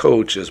that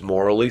coach is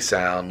morally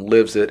sound,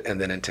 lives it,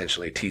 and then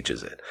intentionally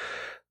teaches it.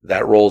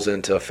 That rolls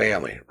into a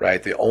family,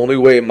 right? The only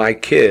way my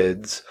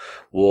kids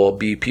will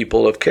be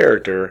people of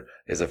character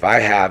is if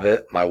I have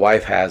it, my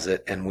wife has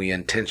it, and we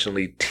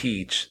intentionally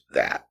teach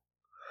that.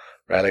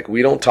 Right? Like,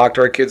 we don't talk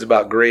to our kids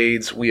about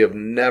grades. We have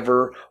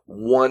never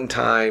one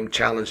time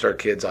challenged our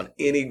kids on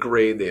any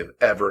grade they have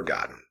ever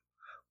gotten.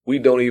 We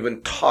don't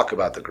even talk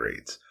about the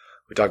grades.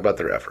 We talk about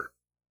their effort.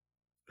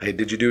 Hey,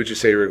 did you do what you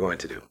say you were going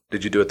to do?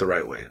 Did you do it the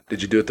right way?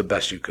 Did you do it the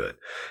best you could?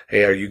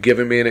 Hey, are you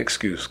giving me an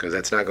excuse? Because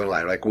that's not going to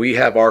lie. Like, we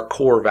have our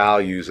core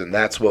values, and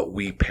that's what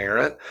we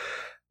parent.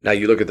 Now,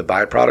 you look at the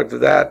byproduct of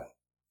that.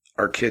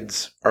 Our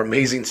kids are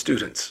amazing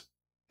students,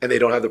 and they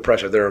don't have the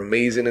pressure. They're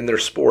amazing in their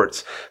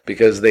sports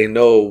because they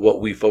know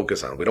what we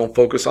focus on. We don't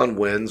focus on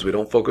wins. We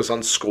don't focus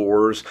on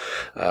scores.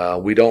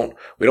 We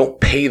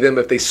don't pay them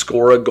if they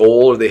score a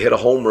goal or they hit a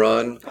home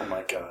run. Oh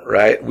my God.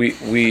 Right?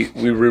 We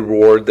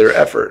reward their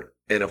effort.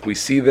 And if we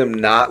see them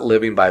not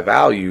living by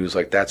values,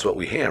 like, that's what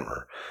we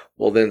hammer.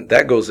 Well, then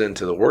that goes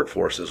into the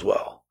workforce as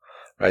well.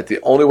 Right? The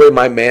only way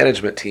my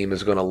management team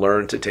is going to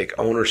learn to take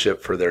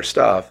ownership for their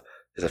stuff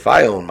is if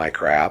I own my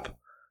crap.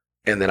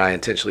 And then I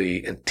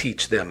intentionally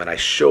teach them and I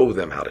show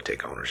them how to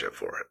take ownership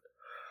for it.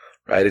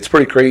 Right? It's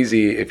pretty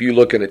crazy if you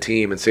look in a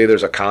team and say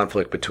there's a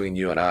conflict between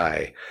you and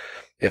I.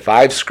 If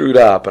I've screwed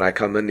up and I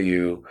come into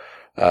you,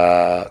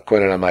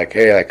 Quinn, and I'm like,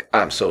 hey, like,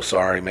 I'm so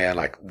sorry, man.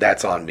 Like,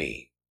 that's on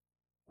me.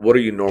 What are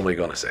you normally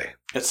going to say?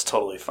 It's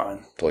totally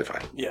fine. Totally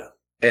fine. Yeah.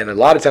 And a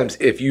lot of times,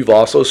 if you've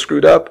also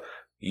screwed up,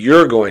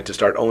 you're going to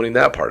start owning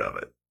that part of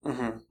it.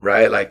 Mm-hmm.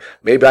 Right? Like,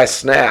 maybe I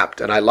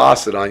snapped and I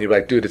lost it on you.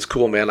 Like, dude, it's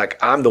cool, man. Like,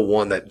 I'm the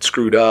one that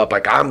screwed up.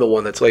 Like, I'm the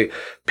one that's late.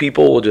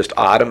 People will just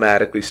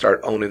automatically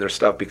start owning their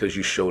stuff because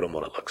you showed them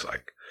what it looks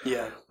like.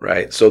 Yeah.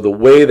 Right? So the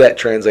way that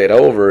translate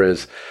over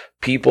is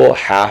people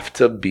have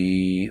to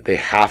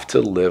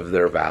live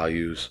their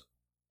values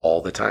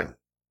all the time.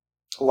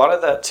 A lot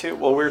of that too.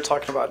 Well, we were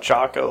talking about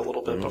Jocko a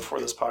little bit before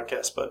this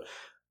podcast, but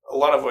a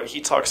lot of what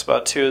he talks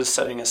about too is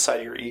setting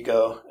aside your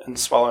ego and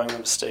swallowing the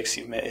mistakes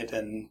you've made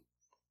and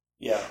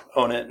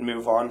own it and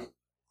move on.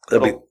 A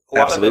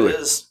lot of it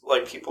is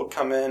like people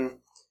come in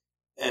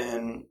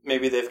and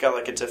maybe they've got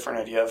like a different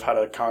idea of how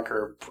to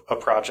conquer a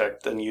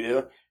project than you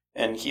do.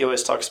 And he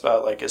always talks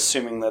about like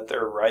assuming that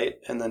they're right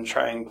and then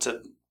trying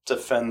to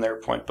defend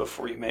their point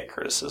before you make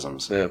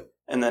criticisms. Yeah.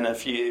 And then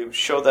if you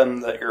show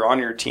them that you're on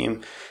your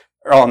team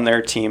or on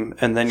their team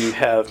and then you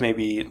have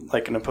maybe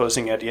like an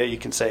opposing idea, you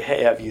can say,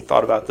 hey, have you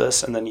thought about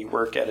this? And then you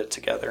work at it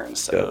together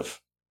instead of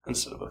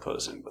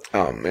opposing.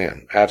 Oh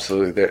man,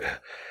 absolutely.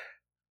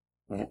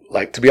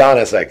 Like, to be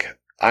honest, like,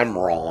 I'm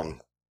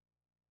wrong.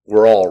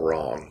 We're all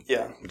wrong.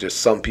 Yeah. Just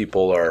some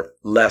people are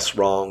less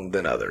wrong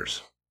than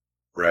others,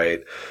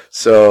 right?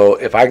 So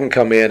if I can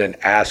come in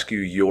and ask you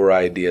your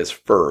ideas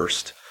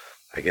first,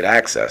 I get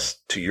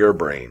access to your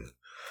brain,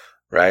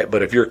 right?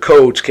 But if your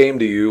coach came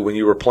to you when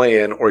you were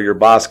playing or your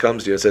boss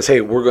comes to you and says,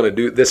 hey, we're going to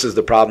do, this is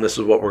the problem, this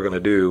is what we're going to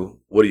do,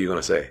 what are you going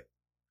to say?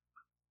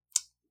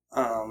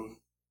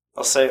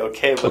 I'll say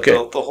okay, but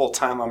the whole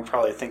time I'm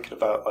probably thinking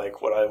about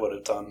like what I would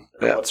have done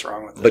or what's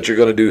wrong with it. But you're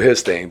going to do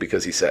his thing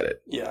because he said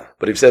it. Yeah.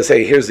 But if he says,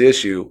 hey, here's the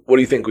issue, what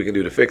do you think we can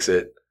do to fix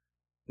it?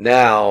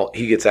 Now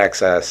he gets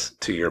access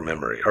to your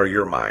memory or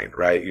your mind,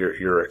 right?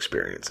 Your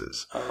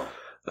experiences.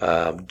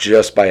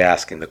 Just by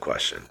asking the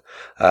question.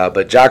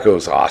 But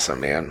Jocko's awesome,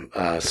 man.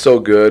 So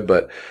good,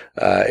 but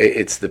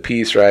it's the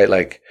piece, right?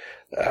 Like,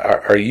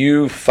 are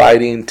you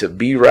fighting to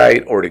be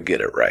right or to get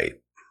it right?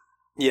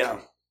 Yeah.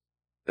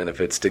 And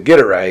if it's to get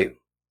it right,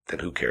 then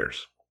who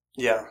cares?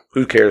 Yeah.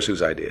 Who cares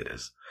whose idea it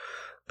is?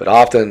 But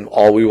often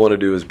all we want to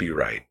do is be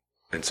right.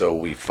 And so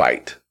we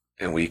fight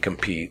and we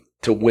compete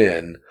to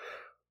win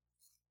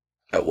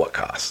at what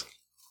cost?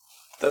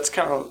 That's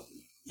kind of,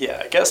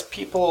 I guess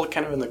people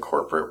kind of in the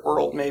corporate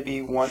world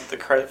maybe want the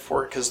credit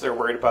for it because they're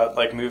worried about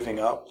like moving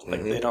up.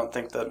 Like they don't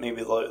think that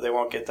maybe they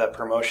won't get that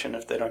promotion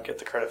if they don't get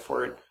the credit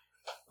for it.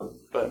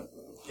 But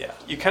yeah,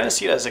 you kind of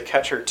see it as a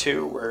catcher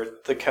too, where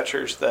the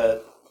catchers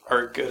that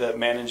are good at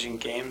managing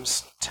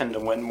games tend to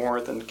win more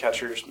than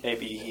catchers.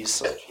 Maybe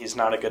he's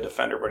not a good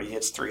defender, but he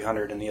hits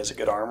 300 and he has a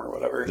good arm or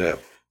whatever. Yeah.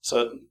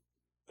 So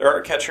there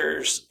are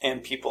catchers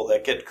and people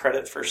that get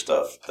credit for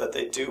stuff that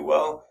they do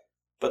well,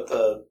 but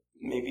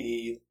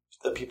maybe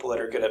the people that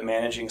are good at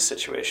managing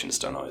situations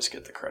don't always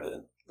get the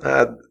credit.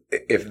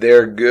 If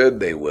they're good,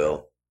 they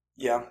will.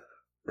 Yeah.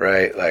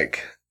 Right?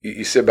 Like,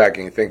 you sit back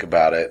and you think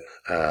about it.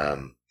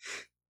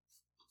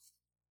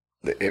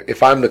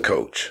 If I'm the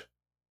coach,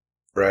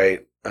 right?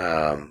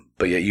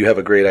 But yet you have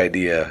a great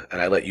idea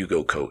and I let you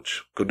go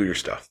coach. Go do your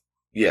stuff.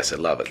 Yes, I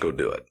love it. Go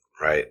do it.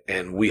 Right?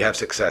 And we have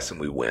success and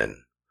we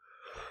win.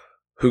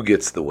 Who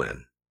gets the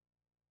win?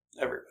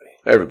 Everybody.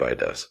 Everybody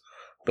does.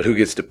 But who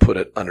gets to put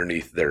it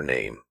underneath their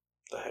name?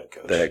 The head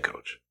coach. The head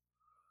coach.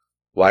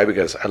 Why?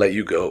 Because I let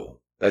you go.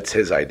 That's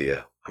his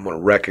idea. I'm going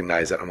to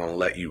recognize that. I'm going to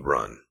let you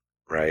run,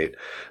 right?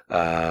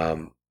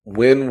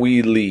 When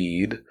we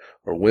lead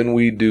or when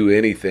we do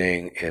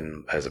anything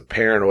as a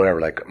parent or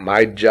whatever, like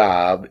my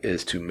job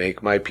is to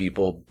make my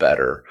people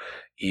better,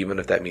 even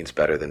if that means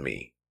better than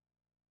me.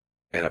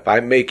 And if I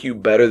make you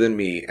better than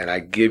me and I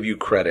give you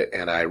credit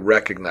and I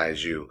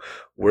recognize you,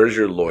 where's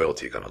your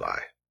loyalty going to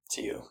lie?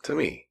 To you. To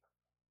me.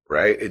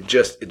 Right? It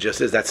just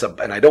is.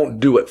 And I don't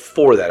do it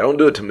for that. I don't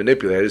do it to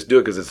manipulate. I just do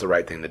it because it's the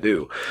right thing to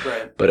do.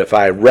 Right. But if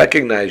I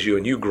recognize you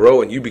and you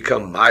grow and you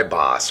become my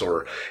boss,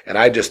 and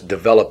I just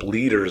develop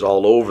leaders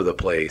all over the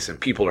place and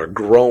people are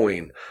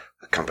growing,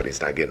 the company's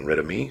not getting rid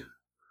of me.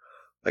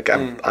 Like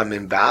I'm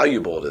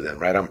invaluable to them,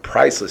 right? I'm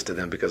priceless to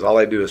them because all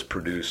I do is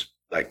produce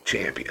like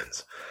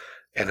champions.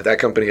 And if that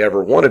company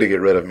ever wanted to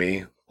get rid of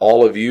me,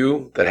 all of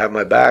you that have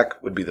my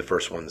back would be the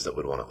first ones that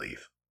would want to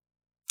leave.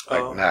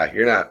 Like, nah,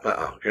 you're not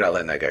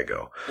letting that guy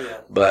go.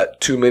 Yeah.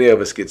 But too many of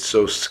us get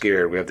so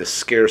scared. We have this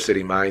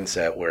scarcity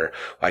mindset where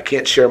I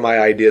can't share my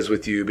ideas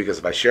with you because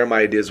if I share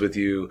my ideas with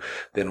you,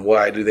 then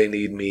why do they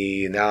need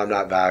me? Now I'm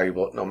not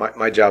valuable. No,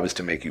 my job is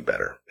to make you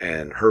better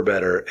and her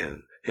better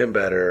and him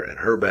better and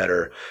her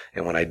better.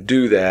 And when I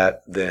do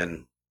that,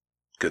 then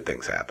good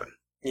things happen.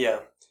 Yeah.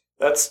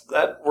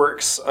 That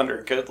works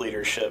under good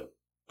leadership.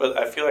 But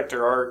I feel like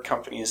there are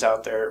companies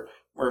out there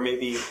where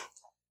maybe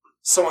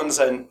someone's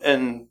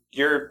in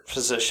your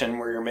position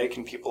where you're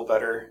making people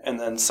better, and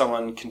then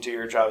someone can do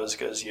your job as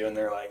good as you, and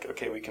they're like,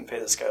 okay, we can pay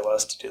this guy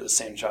less to do the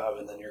same job,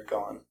 and then you're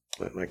gone.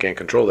 I can't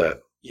control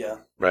that. Yeah.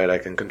 Right? I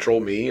can control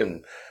me,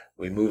 and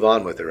we move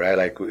on with it, right?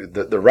 Like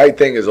the right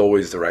thing is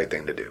always the right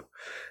thing to do.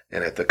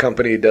 And if the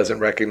company doesn't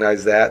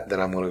recognize that, then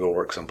I'm going to go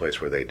work someplace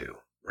where they do,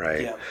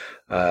 right?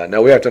 Yeah.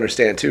 Now, we have to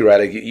understand, too, right?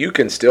 Like you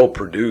can still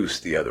produce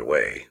the other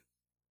way,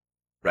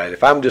 right?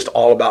 If I'm just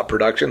all about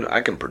production,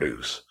 I can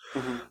produce.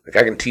 Mm-hmm. Like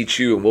I can teach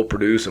you and we'll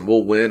produce and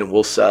we'll win and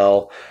we'll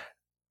sell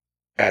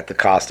at the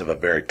cost of a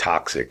very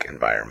toxic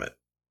environment.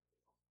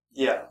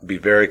 Yeah. Be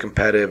very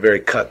competitive,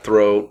 very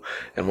cutthroat.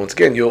 And once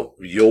again, you'll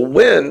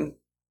win,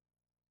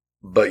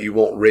 but you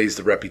won't raise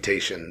the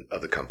reputation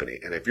of the company.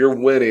 And if you're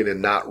winning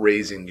and not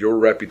raising your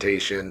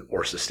reputation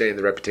or sustaining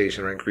the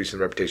reputation or increasing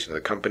the reputation of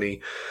the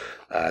company,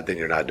 then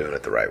you're not doing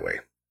it the right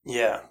way.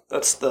 Yeah.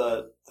 That's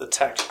the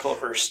tactical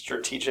versus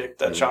strategic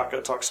that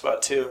Jocko talks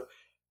about too,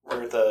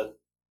 where the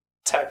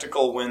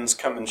tactical wins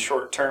come in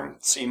short term,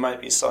 so you might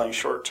be selling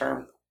short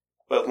term,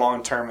 but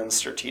long term and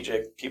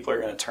strategic, people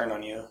are going to turn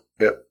on you.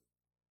 Yep.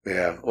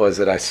 Yeah. Was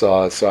it?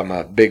 So I'm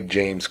a big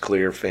James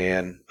Clear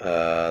fan,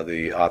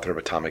 the author of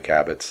Atomic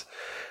Habits,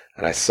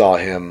 and I saw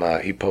him.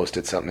 He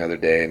posted something the other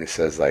day, and he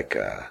says like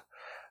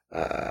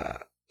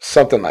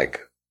something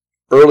like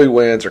early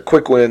wins or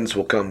quick wins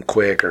will come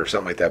quick or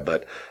something like that,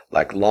 but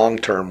like long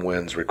term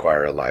wins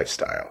require a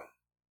lifestyle.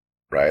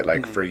 Right?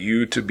 Like for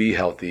you to be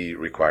healthy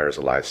requires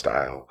a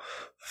lifestyle.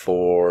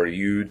 For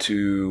you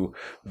to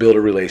build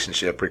a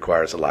relationship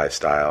requires a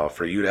lifestyle.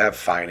 For you to have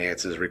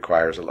finances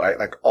requires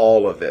like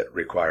all of it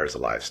requires a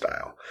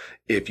lifestyle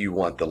if you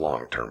want the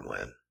long-term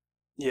win.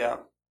 Yeah.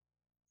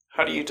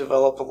 How do you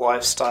develop a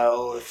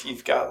lifestyle if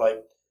you've got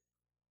like,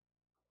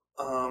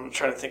 I'm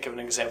trying to think of an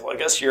example. I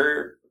guess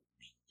your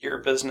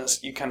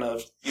business, you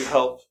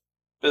help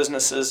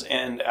businesses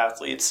and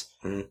athletes,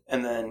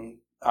 and then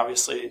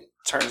obviously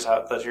turns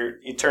out that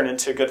you turn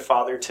into a good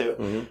father too.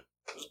 Mm-hmm.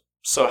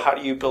 So how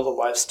do you build a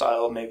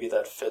lifestyle maybe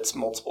that fits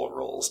multiple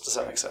roles? Does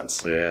that make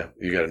sense? Yeah.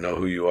 You got to know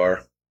who you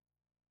are.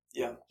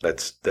 Yeah.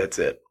 That's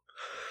it.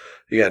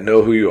 You got to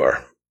know who you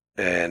are.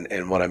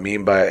 And what I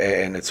mean by,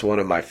 and it's one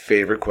of my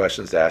favorite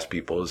questions to ask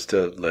people is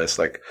to list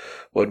like,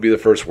 what would be the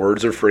first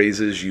words or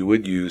phrases you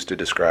would use to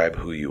describe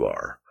who you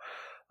are?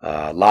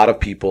 A lot of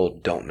people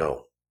don't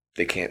know.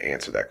 They can't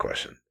answer that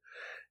question.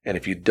 And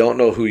if you don't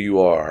know who you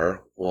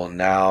are, well,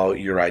 now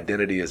your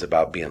identity is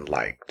about being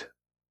liked.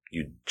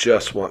 You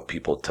just want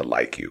people to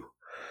like you.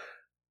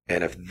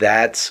 And if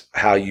that's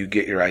how you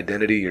get your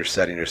identity, you're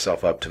setting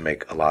yourself up to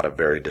make a lot of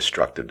very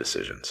destructive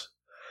decisions.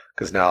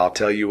 Because now I'll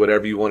tell you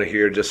whatever you want to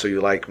hear just so you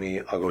like me.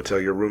 I'll go tell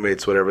your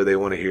roommates whatever they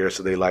want to hear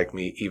so they like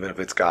me, even if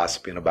it's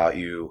gossiping about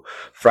you.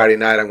 Friday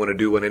night, I'm going to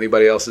do what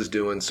anybody else is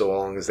doing so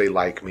long as they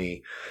like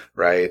me,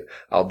 right?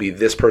 I'll be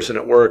this person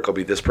at work. I'll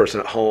be this person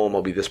at home.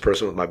 I'll be this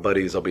person with my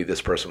buddies. I'll be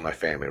this person with my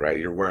family, right?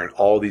 You're wearing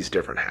all these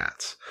different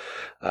hats.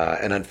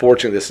 And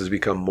unfortunately, this has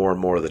become more and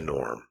more the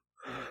norm,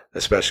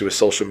 especially with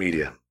social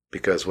media.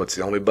 Because what's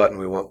the only button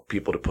we want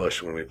people to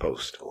push when we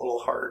post? A little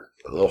heart.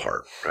 A little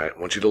heart, right? I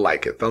want you to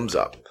like it. Thumbs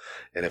up.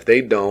 And if they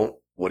don't,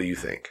 what do you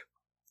think?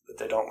 That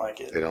they don't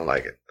like it. They don't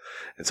like it.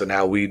 And so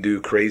now we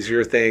do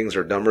crazier things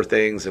or dumber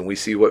things, and we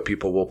see what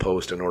people will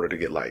post in order to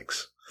get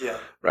likes. Yeah.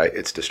 Right?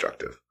 It's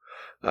destructive.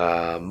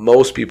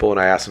 Most people, when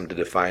I ask them to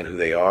define who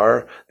they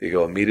are, they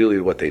go immediately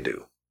to what they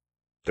do.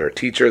 They're a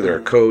teacher, they're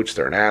a coach,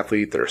 they're an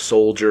athlete, they're a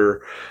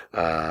soldier,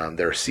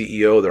 they're a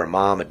CEO, they're a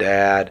mom, a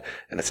dad.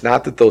 And it's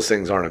not that those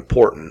things aren't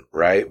important,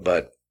 right?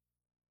 But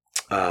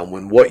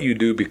when what you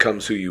do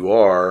becomes who you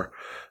are,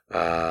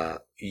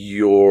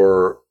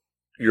 you're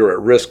at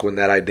risk when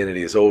that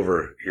identity is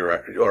over,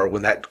 or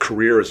when that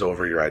career is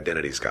over, your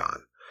identity's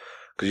gone.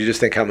 Because you just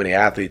think how many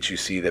athletes you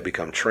see that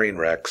become train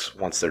wrecks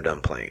once they're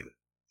done playing.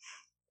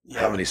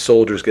 Yeah. How many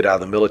soldiers get out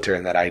of the military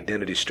and that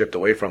identity stripped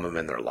away from them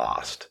and they're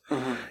lost.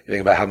 Mm-hmm. You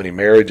think about how many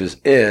marriages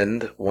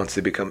end once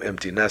they become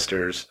empty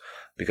nesters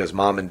because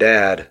mom and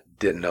dad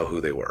didn't know who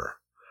they were.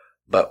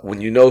 But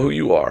when you know who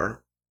you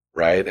are,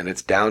 right, and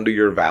it's down to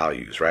your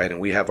values, right, and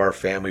we have our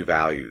family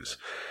values,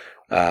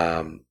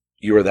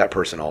 you are that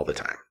person all the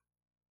time,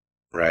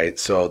 right?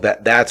 So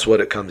that's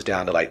what it comes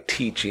down to, like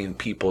teaching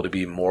people to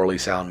be morally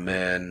sound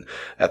men,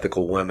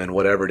 ethical women,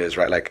 whatever it is,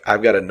 right? Like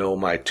I've got to know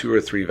my 2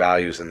 or 3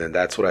 values, and then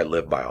that's what I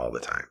live by all the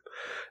time.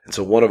 And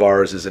so one of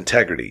ours is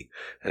integrity,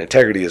 and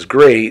integrity is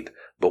great,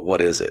 but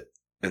what is it?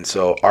 And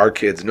so our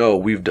kids know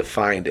we've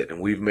defined it,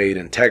 and we've made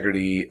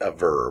integrity a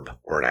verb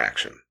or an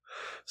action.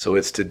 So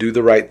it's to do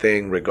the right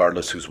thing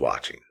regardless who's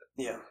watching.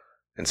 Yeah.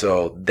 And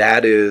so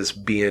that is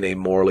being a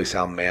morally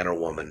sound man or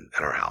woman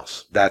in our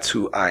house. That's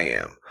who I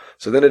am.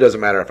 So then it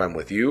doesn't matter if I'm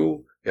with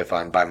you, if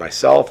I'm by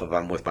myself, if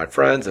I'm with my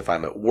friends, if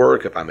I'm at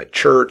work, if I'm at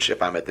church,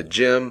 if I'm at the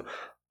gym,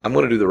 I'm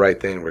going to do the right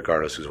thing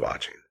regardless who's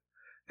watching.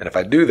 And if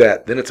I do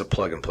that, then it's a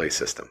plug and play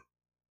system,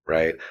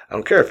 right? I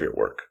don't care if you're at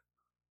work.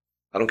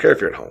 I don't care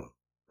if you're at home.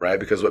 Right?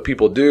 Because what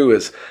people do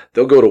is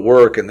they'll go to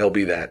work and they'll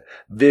be that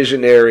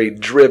visionary,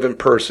 driven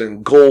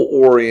person,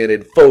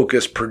 goal-oriented,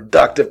 focused,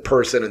 productive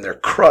person, and they're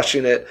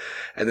crushing it.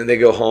 And then they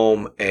go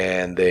home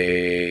and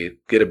they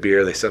get a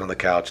beer, they sit on the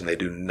couch, and they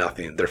do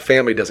nothing. Their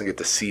family doesn't get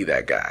to see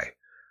that guy.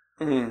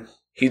 Mm-hmm.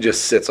 He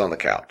just sits on the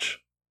couch.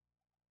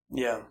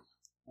 Yeah.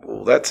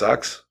 Well, that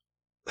sucks.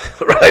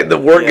 Right? The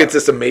work gets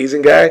this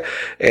amazing guy,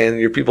 and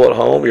your people at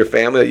home, your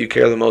family that you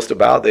care the most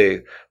about,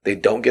 they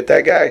don't get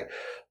that guy.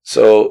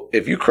 So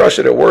if you crush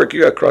it at work,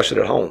 you got to crush it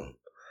at home,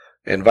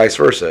 and vice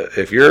versa.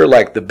 If you're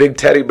like the big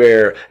teddy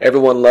bear,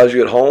 everyone loves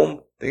you at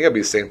home, then you got to be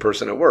the same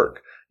person at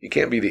work. You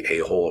can't be the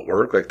a-hole at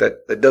work. Like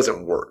that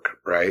doesn't work,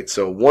 right?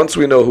 So once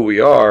we know who we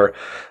are,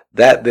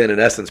 that then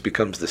in essence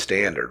becomes the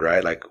standard,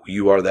 right? Like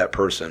you are that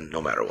person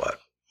no matter what.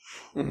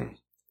 Mm-hmm.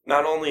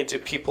 Not only do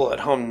people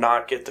at home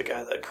not get the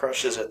guy that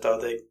crushes it, though,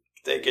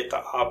 they get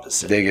the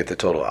opposite. They get the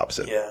total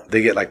opposite. Yeah.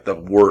 They get like the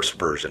worst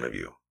version of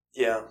you.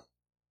 Yeah.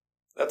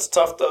 That's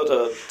tough,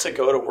 though, to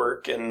go to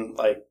work and,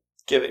 like,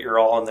 give it your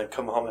all and then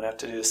come home and have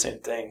to do the same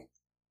thing.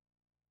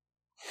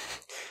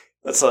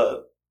 That's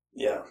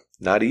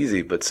Not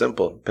easy, but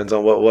simple. Depends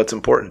on what's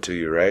important to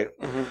you, right?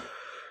 Mm-hmm.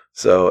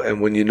 So,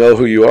 and when you know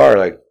who you are,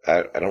 like,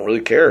 I don't really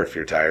care if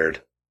you're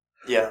tired.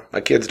 Yeah. My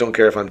kids don't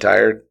care if I'm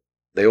tired.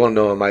 They want to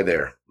know, am I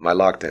there? Am I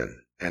locked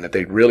in? And if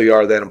they really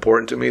are that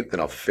important to me, then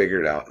I'll figure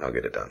it out and I'll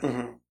get it done.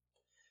 Mm-hmm.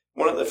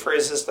 One of the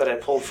phrases that I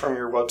pulled from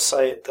your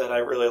website that I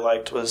really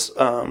liked was,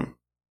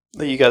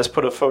 that you guys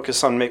put a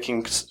focus on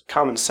making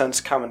common sense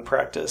common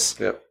practice.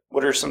 Yep.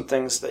 What are some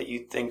things that you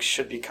think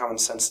should be common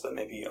sense that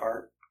maybe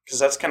aren't? Because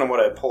that's kind of what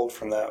I pulled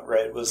from that,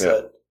 right? Was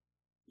that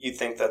you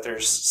think that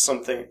there's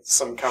some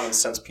common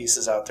sense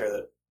pieces out there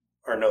that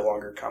are no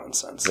longer common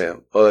sense. Yeah.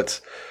 Well,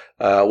 that's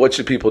what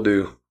should people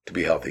do to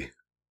be healthy?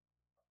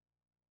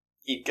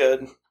 Eat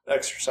good,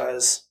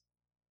 exercise,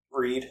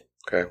 read.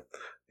 Okay.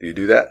 Do you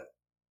do that?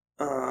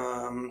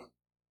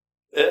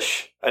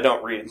 Ish. I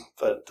don't read,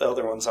 but the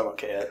other ones I'm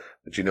okay at.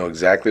 But you know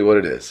exactly what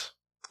it is.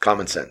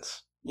 Common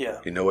sense.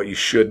 Yeah. You know what you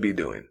should be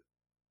doing.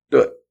 Do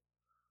it.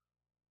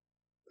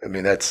 I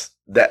mean, that's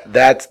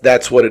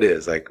what it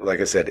is. Like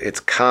I said, it's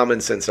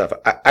common sense stuff.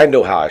 I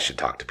know how I should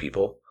talk to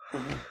people.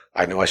 Mm-hmm.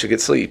 I know I should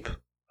get sleep.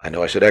 I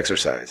know I should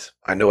exercise.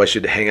 I know I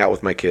should hang out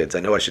with my kids. I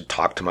know I should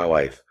talk to my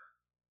wife.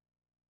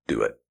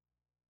 Do it.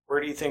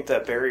 Where do you think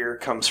that barrier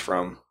comes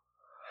from?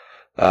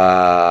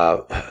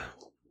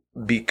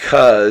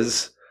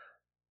 Because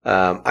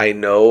I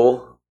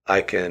know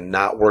I can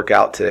not work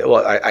out today.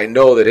 Well, I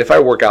know that if I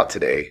work out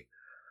today,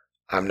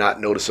 I'm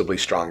not noticeably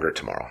stronger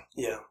tomorrow.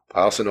 Yeah.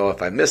 I also know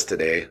if I miss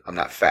today, I'm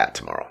not fat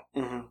tomorrow.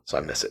 Mm-hmm. So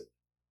I miss it.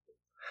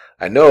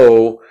 I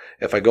know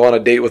if I go on a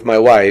date with my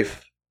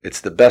wife,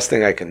 it's the best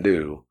thing I can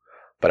do.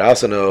 But I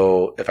also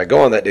know if I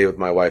go on that date with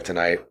my wife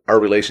tonight, our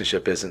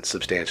relationship isn't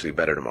substantially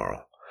better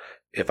tomorrow.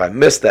 If I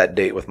miss that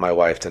date with my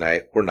wife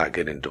tonight, we're not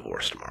getting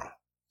divorced tomorrow.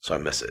 So I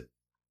miss it.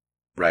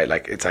 Right?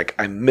 Like, it's like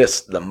I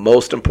miss the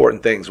most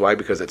important things. Why?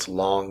 Because it's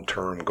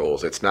long-term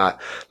goals. It's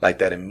not like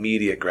that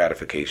immediate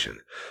gratification.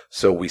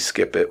 So we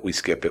skip it. We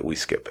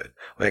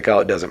think, oh,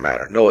 it doesn't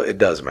matter. No, it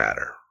does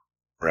matter.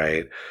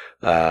 Right?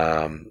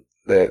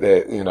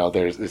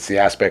 It's the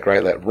aspect,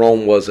 right, that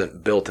Rome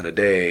wasn't built in a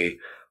day,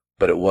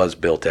 but it was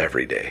built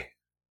every day.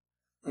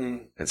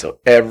 Mm. And so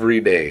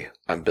every day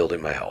I'm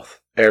building my health.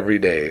 Every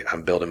day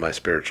I'm building my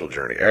spiritual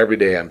journey. Every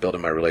day I'm building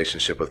my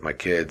relationship with my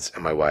kids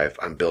and my wife.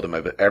 I'm building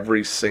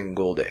every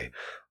single day.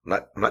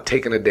 I'm not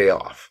taking a day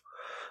off.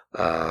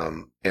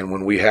 And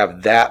when we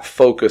have that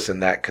focus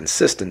and that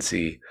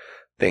consistency,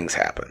 things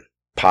happen,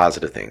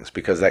 positive things,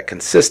 because that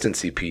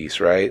consistency piece,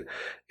 right?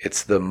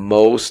 It's the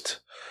most,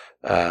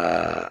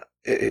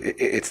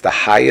 it's the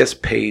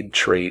highest paid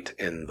trait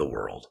in the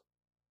world.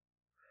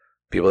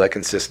 People that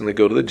consistently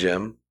go to the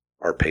gym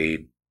are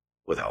paid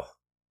with health.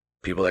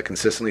 People that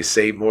consistently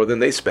save more than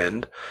they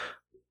spend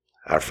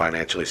are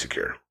financially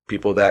secure.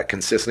 People that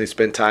consistently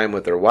spend time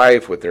with their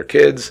wife, with their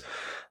kids,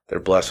 they're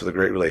blessed with a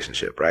great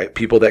relationship, right?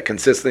 People that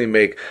consistently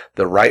make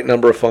the right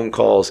number of phone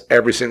calls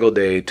every single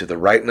day to the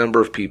right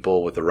number of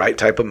people with the right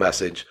type of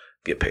message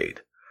get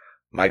paid.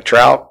 Mike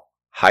Trout,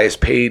 highest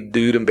paid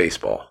dude in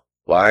baseball.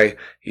 Why?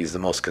 He's the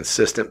most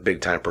consistent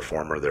big-time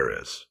performer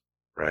there is,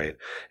 right?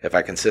 If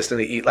I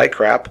consistently eat like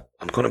crap,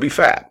 I'm going to be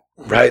fat.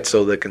 Right,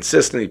 so the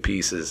consistency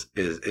piece is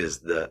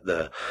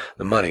the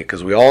money,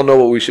 because we all know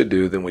what we should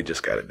do. Then we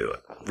just got to do it,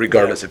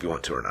 regardless if you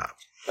want to or not.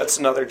 That's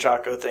another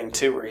Jocko thing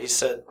too, where he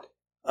said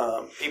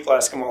people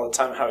ask him all the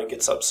time how he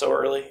gets up so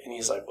early, and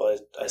he's like, "Well,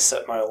 I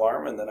set my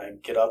alarm and then I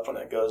get up when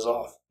it goes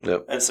off."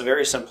 Yep. And it's a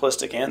very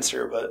simplistic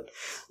answer, but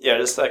yeah,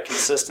 just that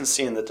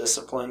consistency and the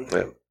discipline.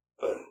 Yep.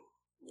 But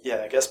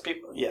yeah, I guess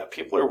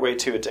people are way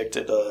too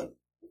addicted to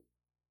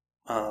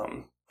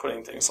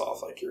putting things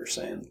off, like you were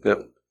saying.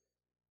 Yep.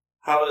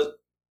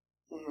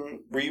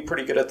 Were you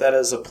pretty good at that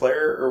as a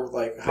player, or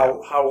like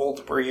how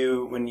old were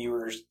you when you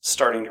were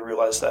starting to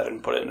realize that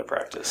and put it into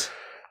practice?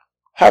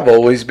 I've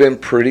always been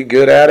pretty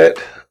good at it.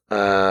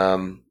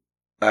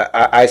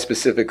 I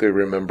specifically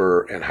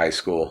remember in high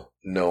school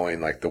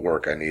knowing like the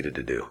work I needed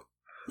to do.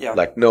 Yeah.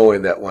 Like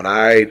knowing that when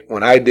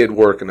I did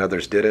work and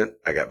others didn't,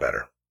 I got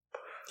better.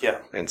 Yeah.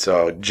 And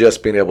so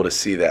just being able to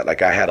see that,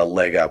 like I had a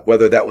leg up,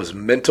 whether that was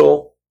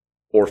mental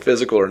or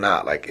physical or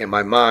not. Like in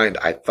my mind,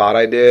 I thought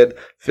I did.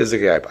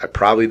 Physically, I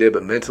probably did,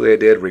 but mentally I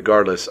did.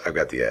 Regardless, I've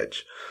got the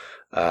edge.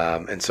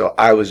 And so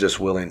I was just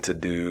willing to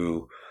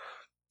do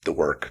the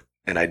work,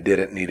 and I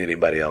didn't need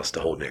anybody else to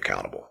hold me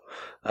accountable.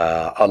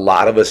 A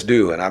lot of us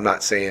do, and I'm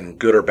not saying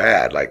good or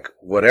bad. Like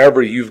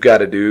whatever you've got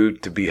to do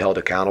to be held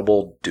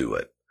accountable, do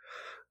it.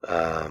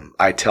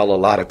 I tell a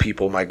lot of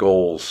people my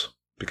goals,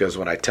 because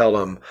when I tell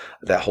them,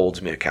 that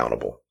holds me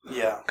accountable.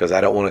 Yeah. Because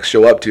I don't want to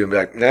show up to you and be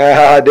like, nah,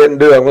 I didn't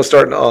do it. I'm going to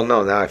start. Oh,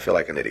 no, now I feel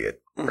like an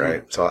idiot. Mm-hmm.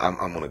 Right? So I'm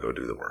going to go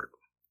do the work.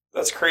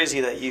 That's crazy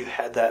that you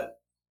had that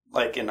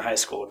like in high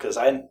school, because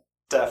I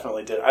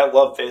definitely did. I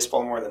love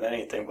baseball more than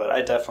anything, but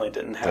I definitely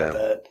didn't have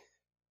that.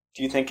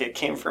 Do you think it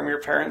came from your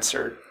parents,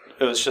 or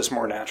it was just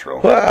more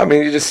natural? Well, I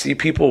mean, you just see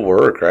people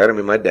work, right? I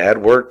mean, my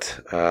dad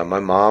worked. My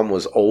mom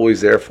was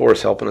always there for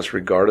us, helping us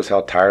regardless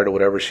how tired or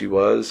whatever she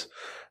was.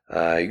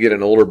 You get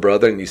an older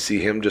brother and you see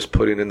him just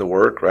putting in the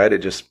work, right?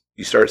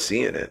 You start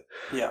seeing it.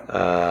 Yeah.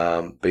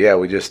 But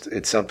yeah,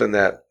 it's something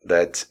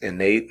that's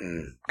innate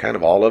in kind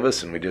of all of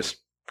us, and we just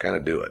kind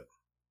of do it.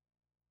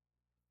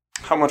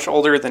 How much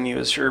older than you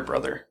is your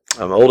brother?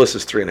 My oldest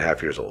is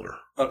 3.5 years older.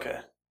 Okay.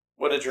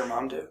 What did your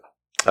mom do?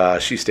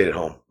 She stayed at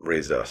home,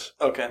 raised us.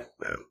 Okay.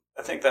 Yeah.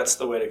 I think that's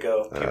the way to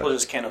go. People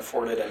just can't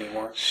afford it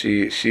anymore.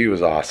 She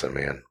was awesome,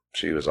 man.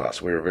 She was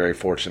awesome. We were very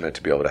fortunate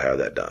to be able to have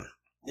that done.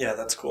 Yeah,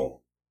 that's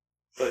cool.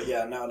 But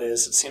yeah,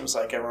 nowadays it seems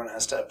like everyone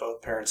has to have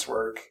both parents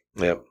work.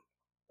 Yep.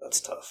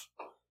 That's tough.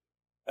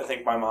 I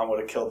think my mom would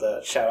have killed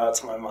that. Shout out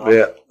to my mom.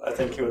 Yeah. I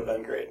think he would have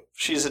been great.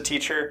 She's a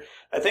teacher.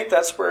 I think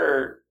that's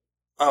where,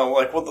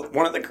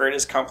 one of the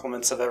greatest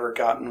compliments I've ever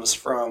gotten was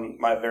from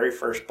my very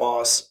first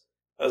boss.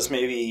 I was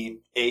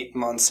maybe 8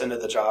 months into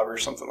the job or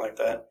something like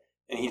that.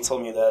 And he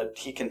told me that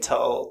he can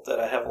tell that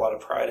I have a lot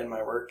of pride in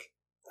my work.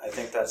 I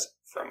think that's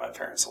from my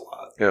parents a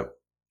lot. Yep.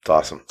 It's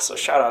awesome. So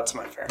shout out to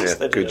my parents.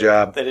 Yeah, good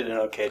job. They did an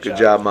okay job. Good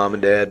job, Mom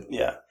and Dad.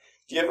 Yeah.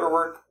 Do you ever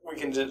work? We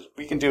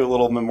can do a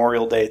little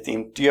Memorial Day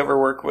theme. Do you ever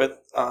work with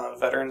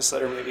veterans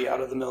that are maybe out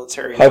of the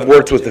military? I've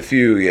worked with a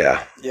few,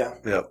 yeah. Yeah.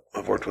 Yep.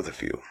 I've worked with a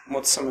few.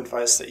 What's some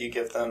advice that you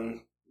give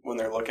them when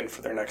they're looking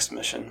for their next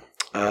mission?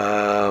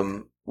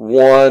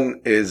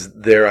 One is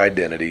their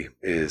identity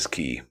is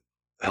key.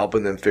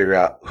 Helping them figure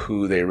out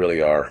who they really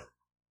are,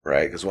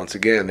 right? Because once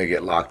again, they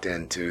get locked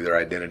into their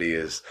identity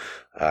as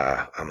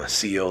I'm a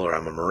SEAL or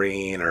I'm a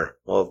Marine or,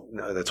 well,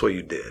 no, that's what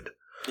you did.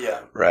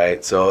 Yeah.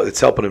 Right. So it's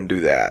helping them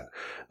do that.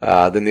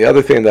 Then the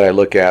other thing that I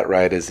look at,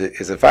 right, is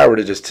if I were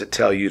to just to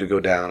tell you to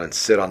go down and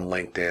sit on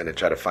LinkedIn and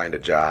try to find a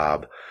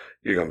job,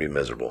 you're going to be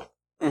miserable.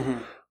 Mm-hmm.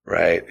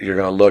 Right. You're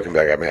going to look and be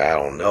like, I mean, I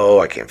don't know.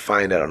 I can't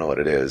find it. I don't know what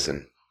it is.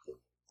 And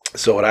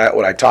so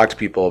what I talk to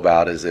people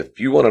about is if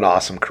you want an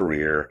awesome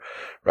career,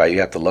 right, you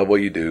have to love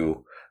what you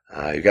do.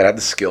 You got to have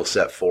the skill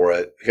set for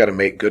it. You got to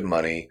make good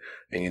money,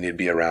 and you need to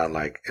be around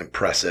like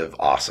impressive,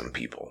 awesome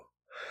people.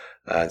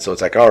 And so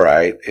it's like, all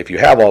right, if you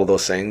have all of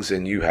those things,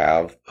 then you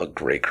have a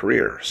great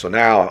career. So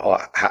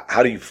now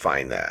how do you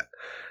find that?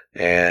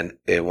 And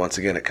once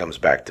again, it comes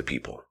back to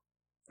people,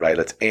 right?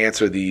 Let's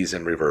answer these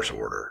in reverse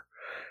order.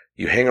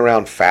 You hang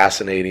around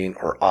fascinating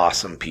or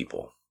awesome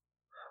people.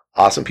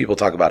 Awesome people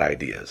talk about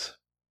ideas,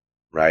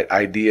 right?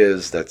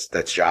 Ideas,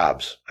 that's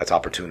jobs, that's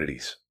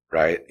opportunities.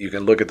 Right? You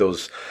can look at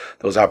those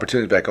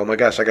opportunities back. Oh my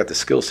gosh, I got the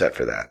skill set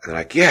for that. And they're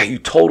like, yeah, you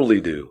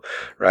totally do.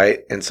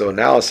 Right? And so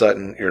now all of a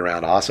sudden you're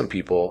around awesome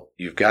people.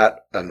 You've got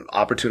an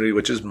opportunity,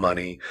 which is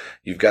money.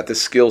 You've got the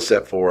skill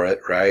set for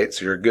it. Right?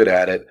 So you're good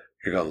at it.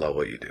 You're going to love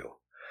what you do.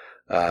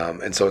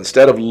 And so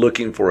instead of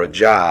looking for a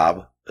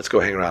job, let's go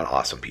hang around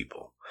awesome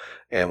people.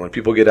 And when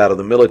people get out of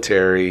the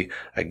military,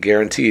 I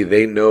guarantee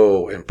they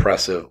know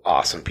impressive,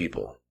 awesome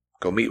people.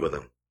 Go meet with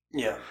them.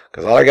 Yeah.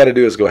 Because all I got to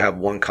do is go have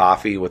one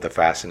coffee with a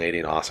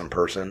fascinating, awesome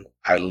person.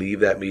 I leave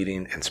that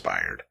meeting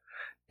inspired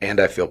and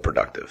I feel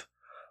productive.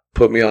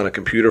 Put me on a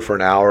computer for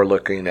an hour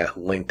looking at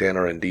LinkedIn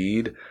or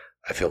Indeed,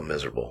 I feel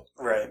miserable.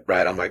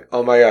 Right. I'm like,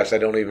 oh my gosh, I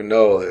don't even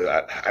know.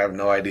 I have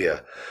no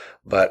idea.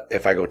 But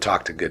if I go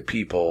talk to good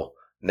people,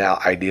 now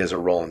ideas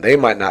are rolling. They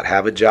might not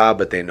have a job,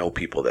 but they know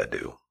people that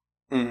do.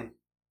 Mm.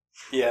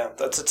 Yeah.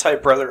 That's a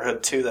type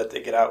brotherhood too that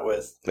they get out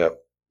with. Yep.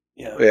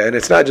 Yeah. Yeah, and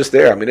it's not just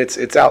there. I mean,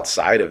 it's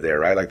outside of there,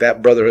 right? Like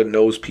that brotherhood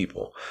knows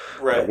people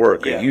at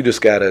work. Yeah. And you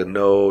just gotta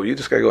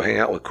go hang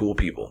out with cool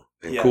people.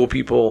 And cool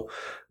people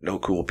know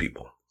cool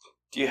people.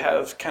 Do you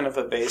have kind of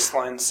a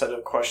baseline set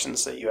of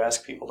questions that you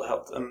ask people to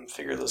help them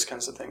figure those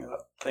kinds of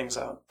things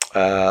out?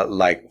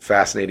 Like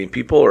fascinating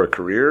people or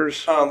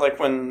careers? Like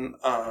when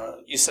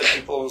you said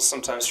people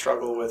sometimes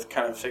struggle with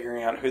kind of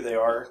figuring out who they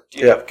are. Do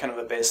you have kind of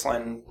a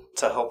baseline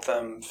to help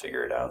them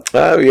figure it out?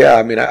 Yeah.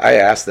 I mean, I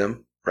ask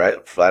them,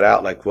 right, flat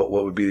out, like what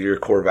would be your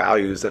core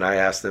values? And I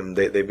ask them,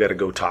 they've got to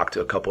go talk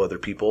to a couple other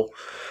people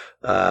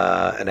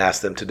and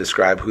ask them to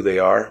describe who they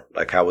are.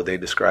 Like, how would they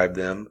describe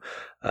them?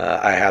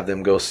 I have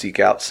them go seek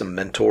out some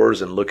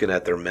mentors and looking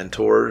at their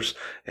mentors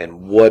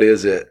and what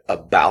is it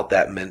about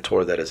that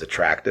mentor that is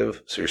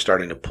attractive. So you're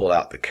starting to pull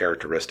out the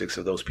characteristics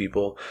of those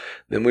people.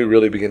 Then we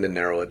really begin to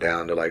narrow it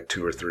down to like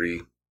 2 or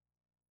 3,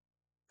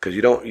 because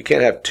you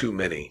can't have too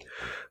many,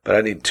 but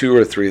I need 2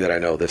 or 3 that I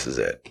know this is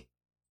it.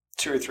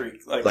 2 or 3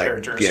 like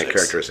characteristics. Yeah,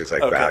 characteristics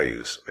like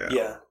values.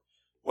 Yeah.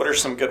 What are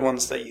some good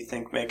ones that you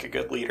think make a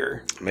good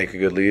leader? Make a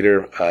good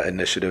leader,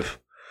 initiative.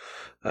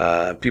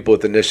 People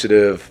with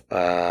initiative,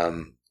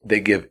 they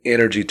give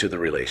energy to the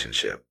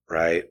relationship,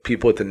 right?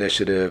 People with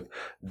initiative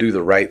do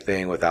the right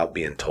thing without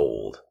being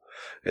told.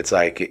 It's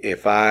like,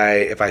 if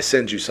I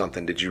send you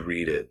something, did you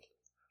read it?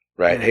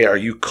 Right? Mm-hmm. Hey, are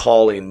you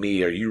calling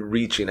me? Are you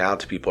reaching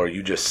out to people? Are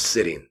you just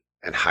sitting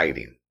and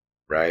hiding?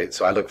 Right?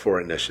 So I look for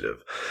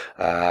initiative.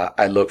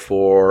 I look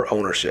for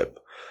ownership.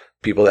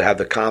 People that have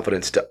the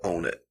confidence to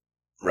own it.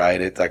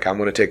 Right? It's like, I'm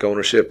going to take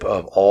ownership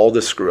of all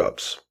the screw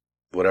ups.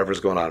 Whatever's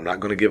going on. I'm not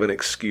going to give an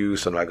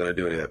excuse. I'm not going to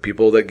do any of that.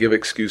 People that give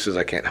excuses,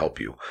 I can't help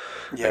you.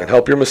 Yeah. I can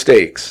help your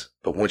mistakes,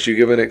 but once you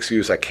give an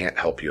excuse, I can't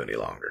help you any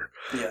longer.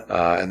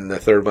 Yeah. And the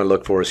third one I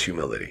look for is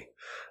humility.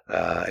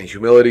 And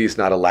humility is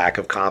not a lack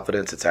of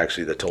confidence. It's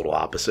actually the total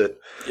opposite.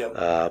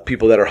 Yep.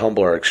 People that are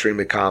humble are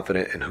extremely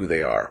confident in who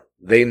they are.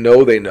 They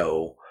know they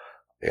know.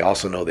 They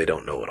also know they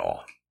don't know it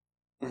all.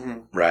 Mm-hmm.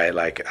 Right?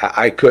 Like,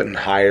 I couldn't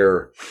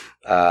hire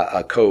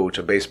a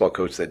baseball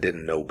coach that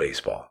didn't know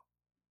baseball.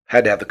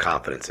 Had to have the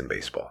confidence in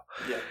baseball.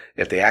 Yeah.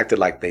 If they acted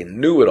like they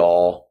knew it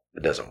all,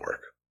 it doesn't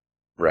work.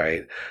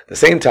 Right? At the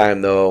same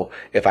time, though,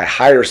 if I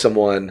hire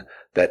someone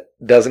that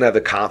doesn't have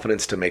the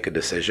confidence to make a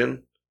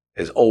decision,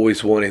 is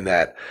always wanting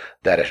that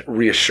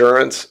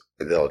reassurance,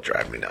 they'll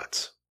drive me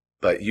nuts.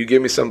 But you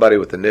give me somebody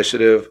with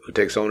initiative who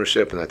takes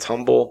ownership and that's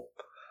humble,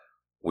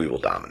 we will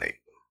dominate.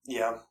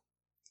 Yeah.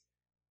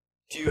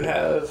 Do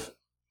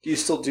you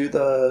still do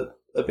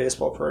a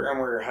baseball program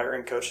where you're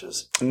hiring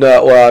coaches?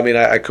 No, well, I mean,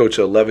 I coach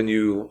a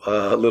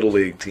 11U Little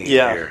League team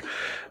here.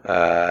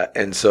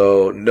 And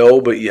so,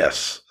 no, but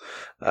yes.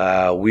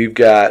 We've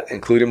got,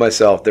 including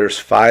myself, there's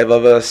 5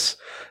 of us,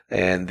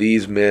 and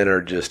these men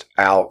are just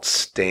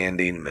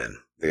outstanding men.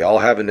 They all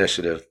have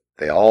initiative.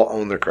 They all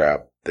own their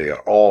crap. They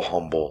are all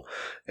humble.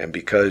 And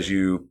because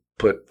you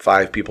put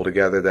 5 people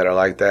together that are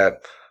like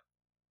that,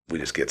 we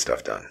just get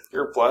stuff done.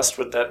 You're blessed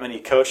with that many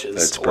coaches.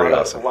 That's pretty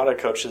awesome. A lot of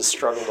coaches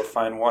struggle to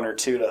find 1 or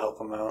 2 to help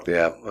them out.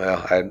 Yeah,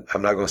 well,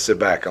 I'm not going to sit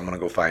back. I'm going to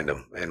go find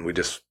them. And we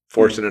just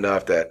fortunate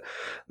enough that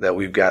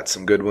we've got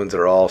some good ones that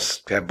are all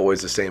have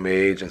boys the same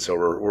age, and so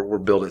we're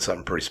building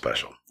something pretty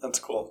special. That's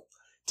cool.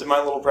 Did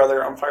my little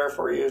brother umpire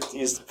for you?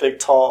 He's the big,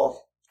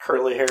 tall,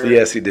 curly hair.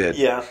 Yes, he did.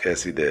 Yeah.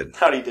 Yes, he did.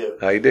 How'd he do?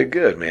 He did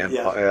good, man.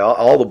 Yeah.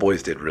 All the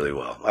boys did really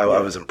well. I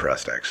was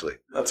impressed, actually.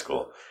 That's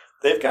cool.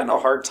 They've gotten a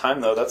hard time,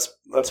 though.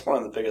 That's one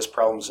of the biggest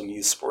problems in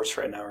youth sports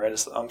right now, right?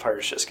 Is the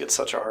umpires just get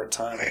such a hard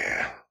time.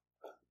 Yeah.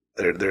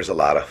 There's a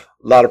lot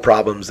of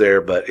problems there,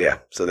 but yeah,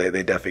 so they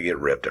definitely get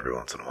ripped every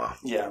once in a while.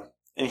 Yeah.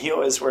 And he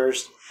always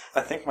wears,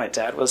 I think my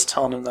dad was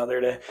telling him the other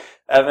day,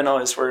 Evan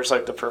always wears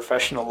like the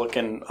professional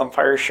looking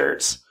umpire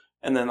shirts,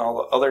 and then all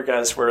the other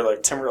guys wear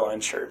like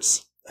Timberline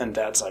shirts. And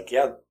Dad's like,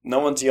 yeah, no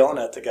one's yelling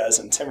at the guys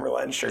in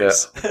Timberline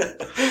shirts. Yeah.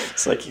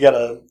 It's like, you got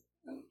to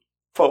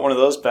put one of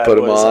those bad boys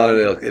them on,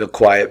 and it'll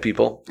quiet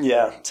people.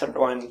 Yeah,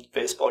 Timberline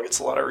baseball gets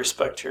a lot of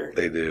respect here.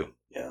 They do.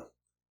 Yeah.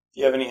 Do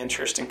you have any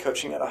interest in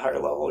coaching at a higher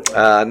level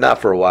again? Not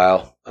for a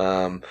while.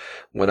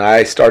 When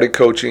I started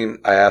coaching,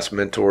 I asked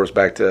mentors,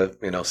 back to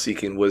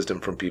seeking wisdom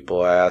from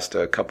people. I asked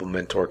a couple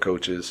mentor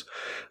coaches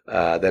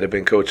that had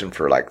been coaching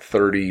for like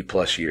 30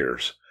 plus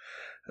years,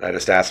 and I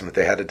just asked them if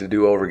they had it to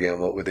do over again,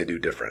 what would they do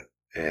different?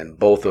 And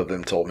both of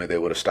them told me they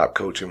would have stopped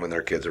coaching when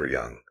their kids were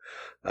young.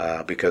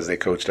 Because they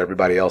coached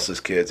everybody else's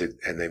kids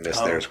and they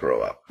missed theirs grow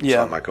up. Yeah.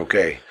 So I'm like,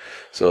 okay.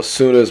 So as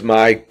soon as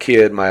my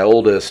kid, my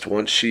oldest,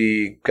 once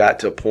she got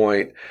to a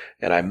point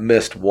and I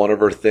missed one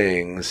of her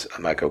things,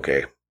 I'm like,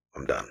 okay,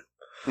 I'm done.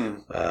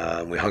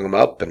 We hung them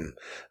up, and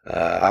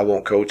I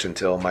won't coach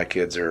until my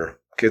kids are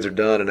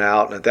done and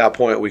out. And at that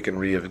point, we can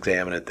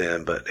re-examine it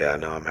then. But yeah,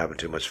 no, I'm having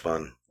too much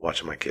fun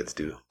watching my kids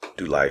do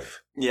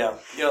life. Yeah.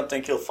 You don't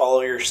think you'll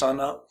follow your son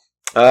up?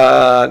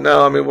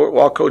 No, I mean,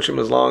 I'll coach him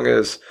as long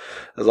as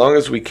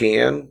we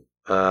can,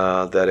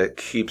 that it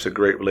keeps a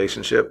great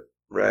relationship,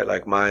 right?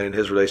 Like mine and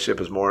his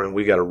relationship is more, and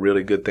we got a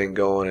really good thing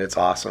going. It's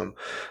awesome.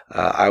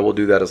 I will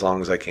do that as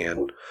long as I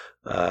can.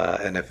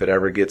 And if it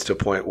ever gets to a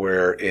point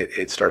where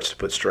it starts to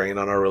put strain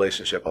on our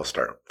relationship, I'll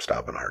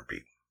stop in a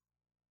heartbeat.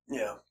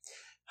 Yeah.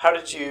 How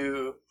did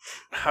you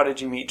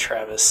meet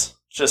Travis?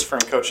 Just from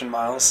coaching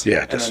Miles?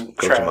 Yeah, just and then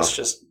coaching Travis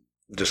Miles.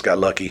 Just got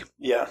lucky.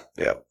 Yeah.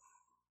 Yeah.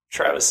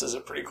 Travis is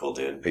a pretty cool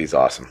dude. He's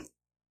awesome.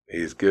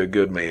 He's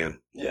good man.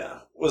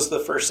 Yeah. Was the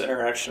first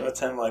interaction with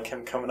him like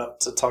him coming up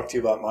to talk to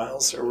you about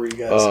Miles, or were you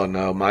guys? Oh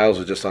no, Miles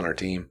was just on our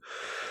team.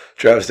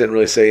 Travis didn't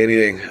really say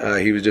anything.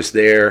 He was just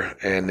there,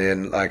 and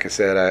then, like I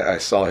said, I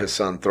saw his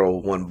son throw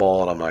one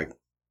ball, and I'm like,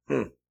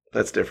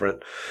 that's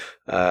different.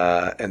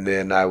 And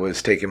then I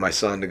was taking my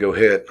son to go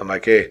hit. I'm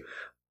like, hey,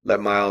 let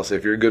Miles,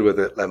 if you're good with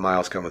it, let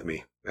Miles come with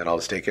me, and I'll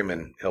just take him,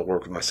 and he'll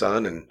work with my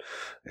son, and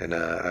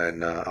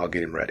I'll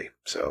get him ready.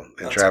 So,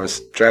 and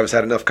Travis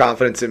had enough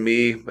confidence in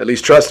me, at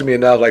least trusted me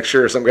enough. Like,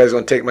 sure, some guy's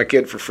going to take my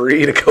kid for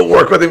free to go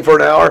work with him for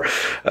an hour.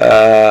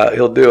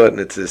 He'll do it, and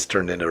it's just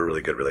turned into a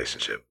really good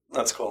relationship.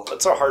 That's cool.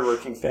 That's a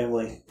hardworking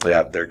family.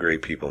 Yeah, they're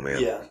great people,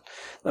 man. Yeah,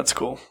 that's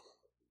cool.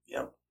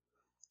 Yeah.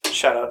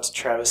 Shout out to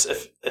Travis.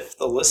 If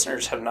the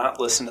listeners have not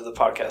listened to the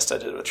podcast I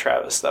did with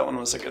Travis, that one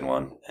was a good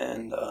one.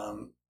 And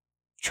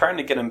trying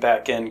to get him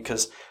back in,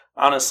 because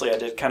honestly, I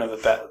did kind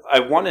of I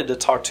wanted to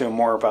talk to him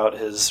more about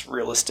his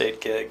real estate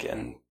gig,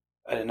 and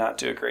I did not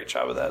do a great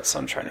job of that, so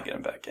I'm trying to get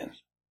him back in.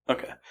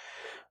 Okay.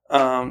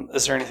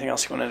 Is there anything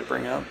else you wanted to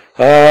bring up?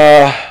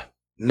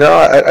 No,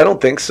 I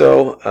don't think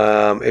so.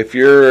 If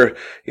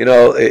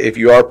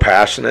you are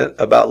passionate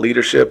about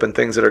leadership and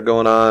things that are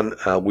going on,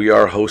 we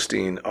are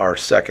hosting our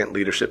second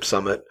leadership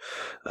summit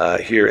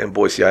here in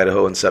Boise,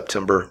 Idaho in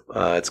September.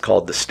 It's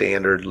called the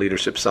Standard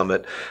Leadership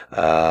Summit.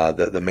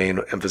 The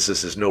main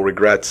emphasis is no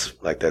regrets.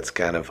 Like, that's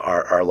kind of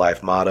our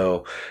life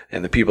motto.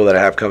 And the people that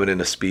I have coming in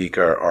to speak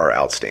are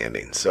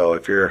outstanding. So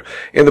if you're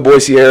in the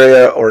Boise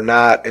area or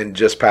not and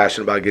just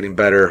passionate about getting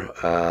better,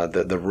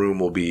 the room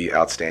will be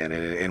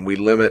outstanding. And we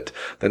limit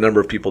the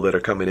number of people that are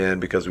coming in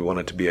because we want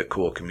it to be a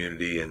cool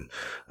community, and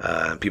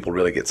people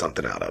really get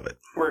something out of it.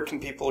 Where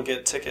can people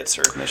get tickets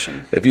or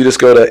admission? If you just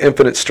go to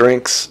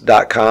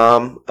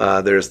infinitestrengths.com,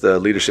 there's the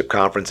leadership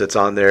conference that's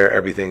on there.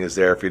 Everything is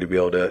there for you to be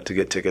able to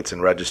get tickets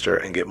and register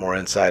and get more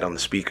insight on the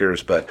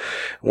speakers. But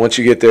once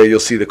you get there,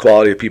 you'll see the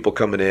quality of people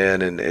coming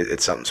in, and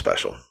it's something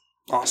special.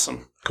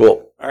 Awesome.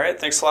 Cool. All right.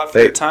 Thanks a lot for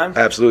your time.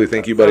 Absolutely.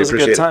 Thank you, buddy.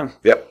 Appreciate it. That was a good time.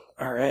 Yep.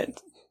 All right.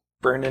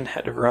 Brendan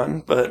had to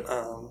run, but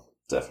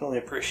definitely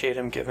appreciate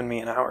him giving me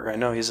an hour. I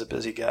know he's a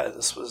busy guy.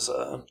 This was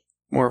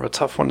more of a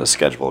tough one to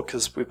schedule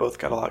because we both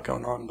got a lot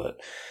going on, but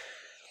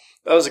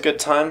that was a good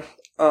time.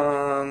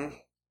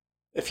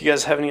 If you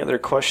guys have any other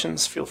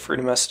questions, feel free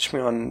to message me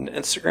on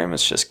Instagram.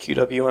 It's just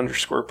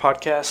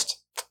QW_podcast.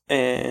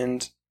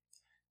 And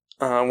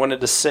I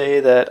wanted to say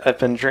that I've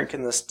been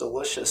drinking this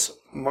delicious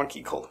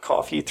Monkey Cold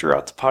coffee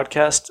throughout the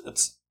podcast.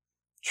 It's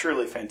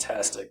truly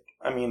fantastic.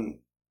 I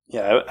mean,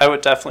 yeah, I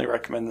would definitely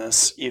recommend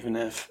this, even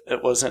if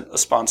it wasn't a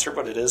sponsor,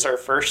 but it is our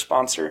first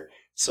sponsor.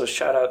 So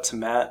shout out to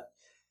Matt,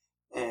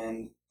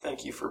 and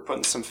thank you for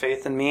putting some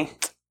faith in me.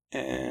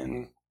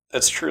 And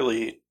it's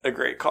truly a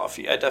great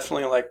coffee. I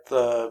definitely like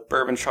the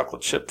bourbon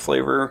chocolate chip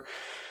flavor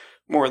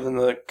more than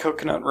the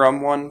coconut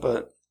rum one,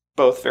 but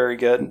both very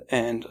good.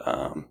 And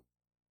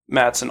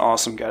Matt's an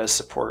awesome guy to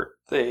support.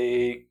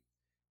 They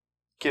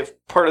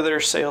give part of their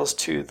sales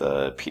to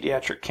the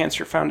Pediatric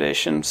Cancer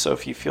Foundation. So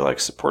if you feel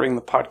like supporting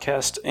the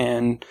podcast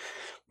and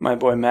my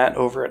boy Matt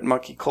over at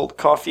Monkey Cold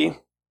Coffee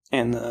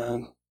and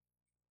the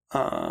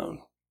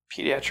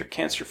Pediatric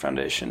Cancer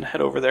Foundation, head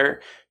over there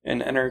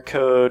and enter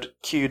code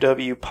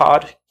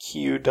QWPOD,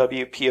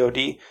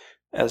 QWPOD,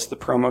 as the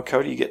promo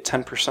code. You get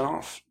 10%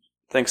 off.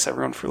 Thanks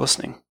everyone for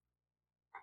listening.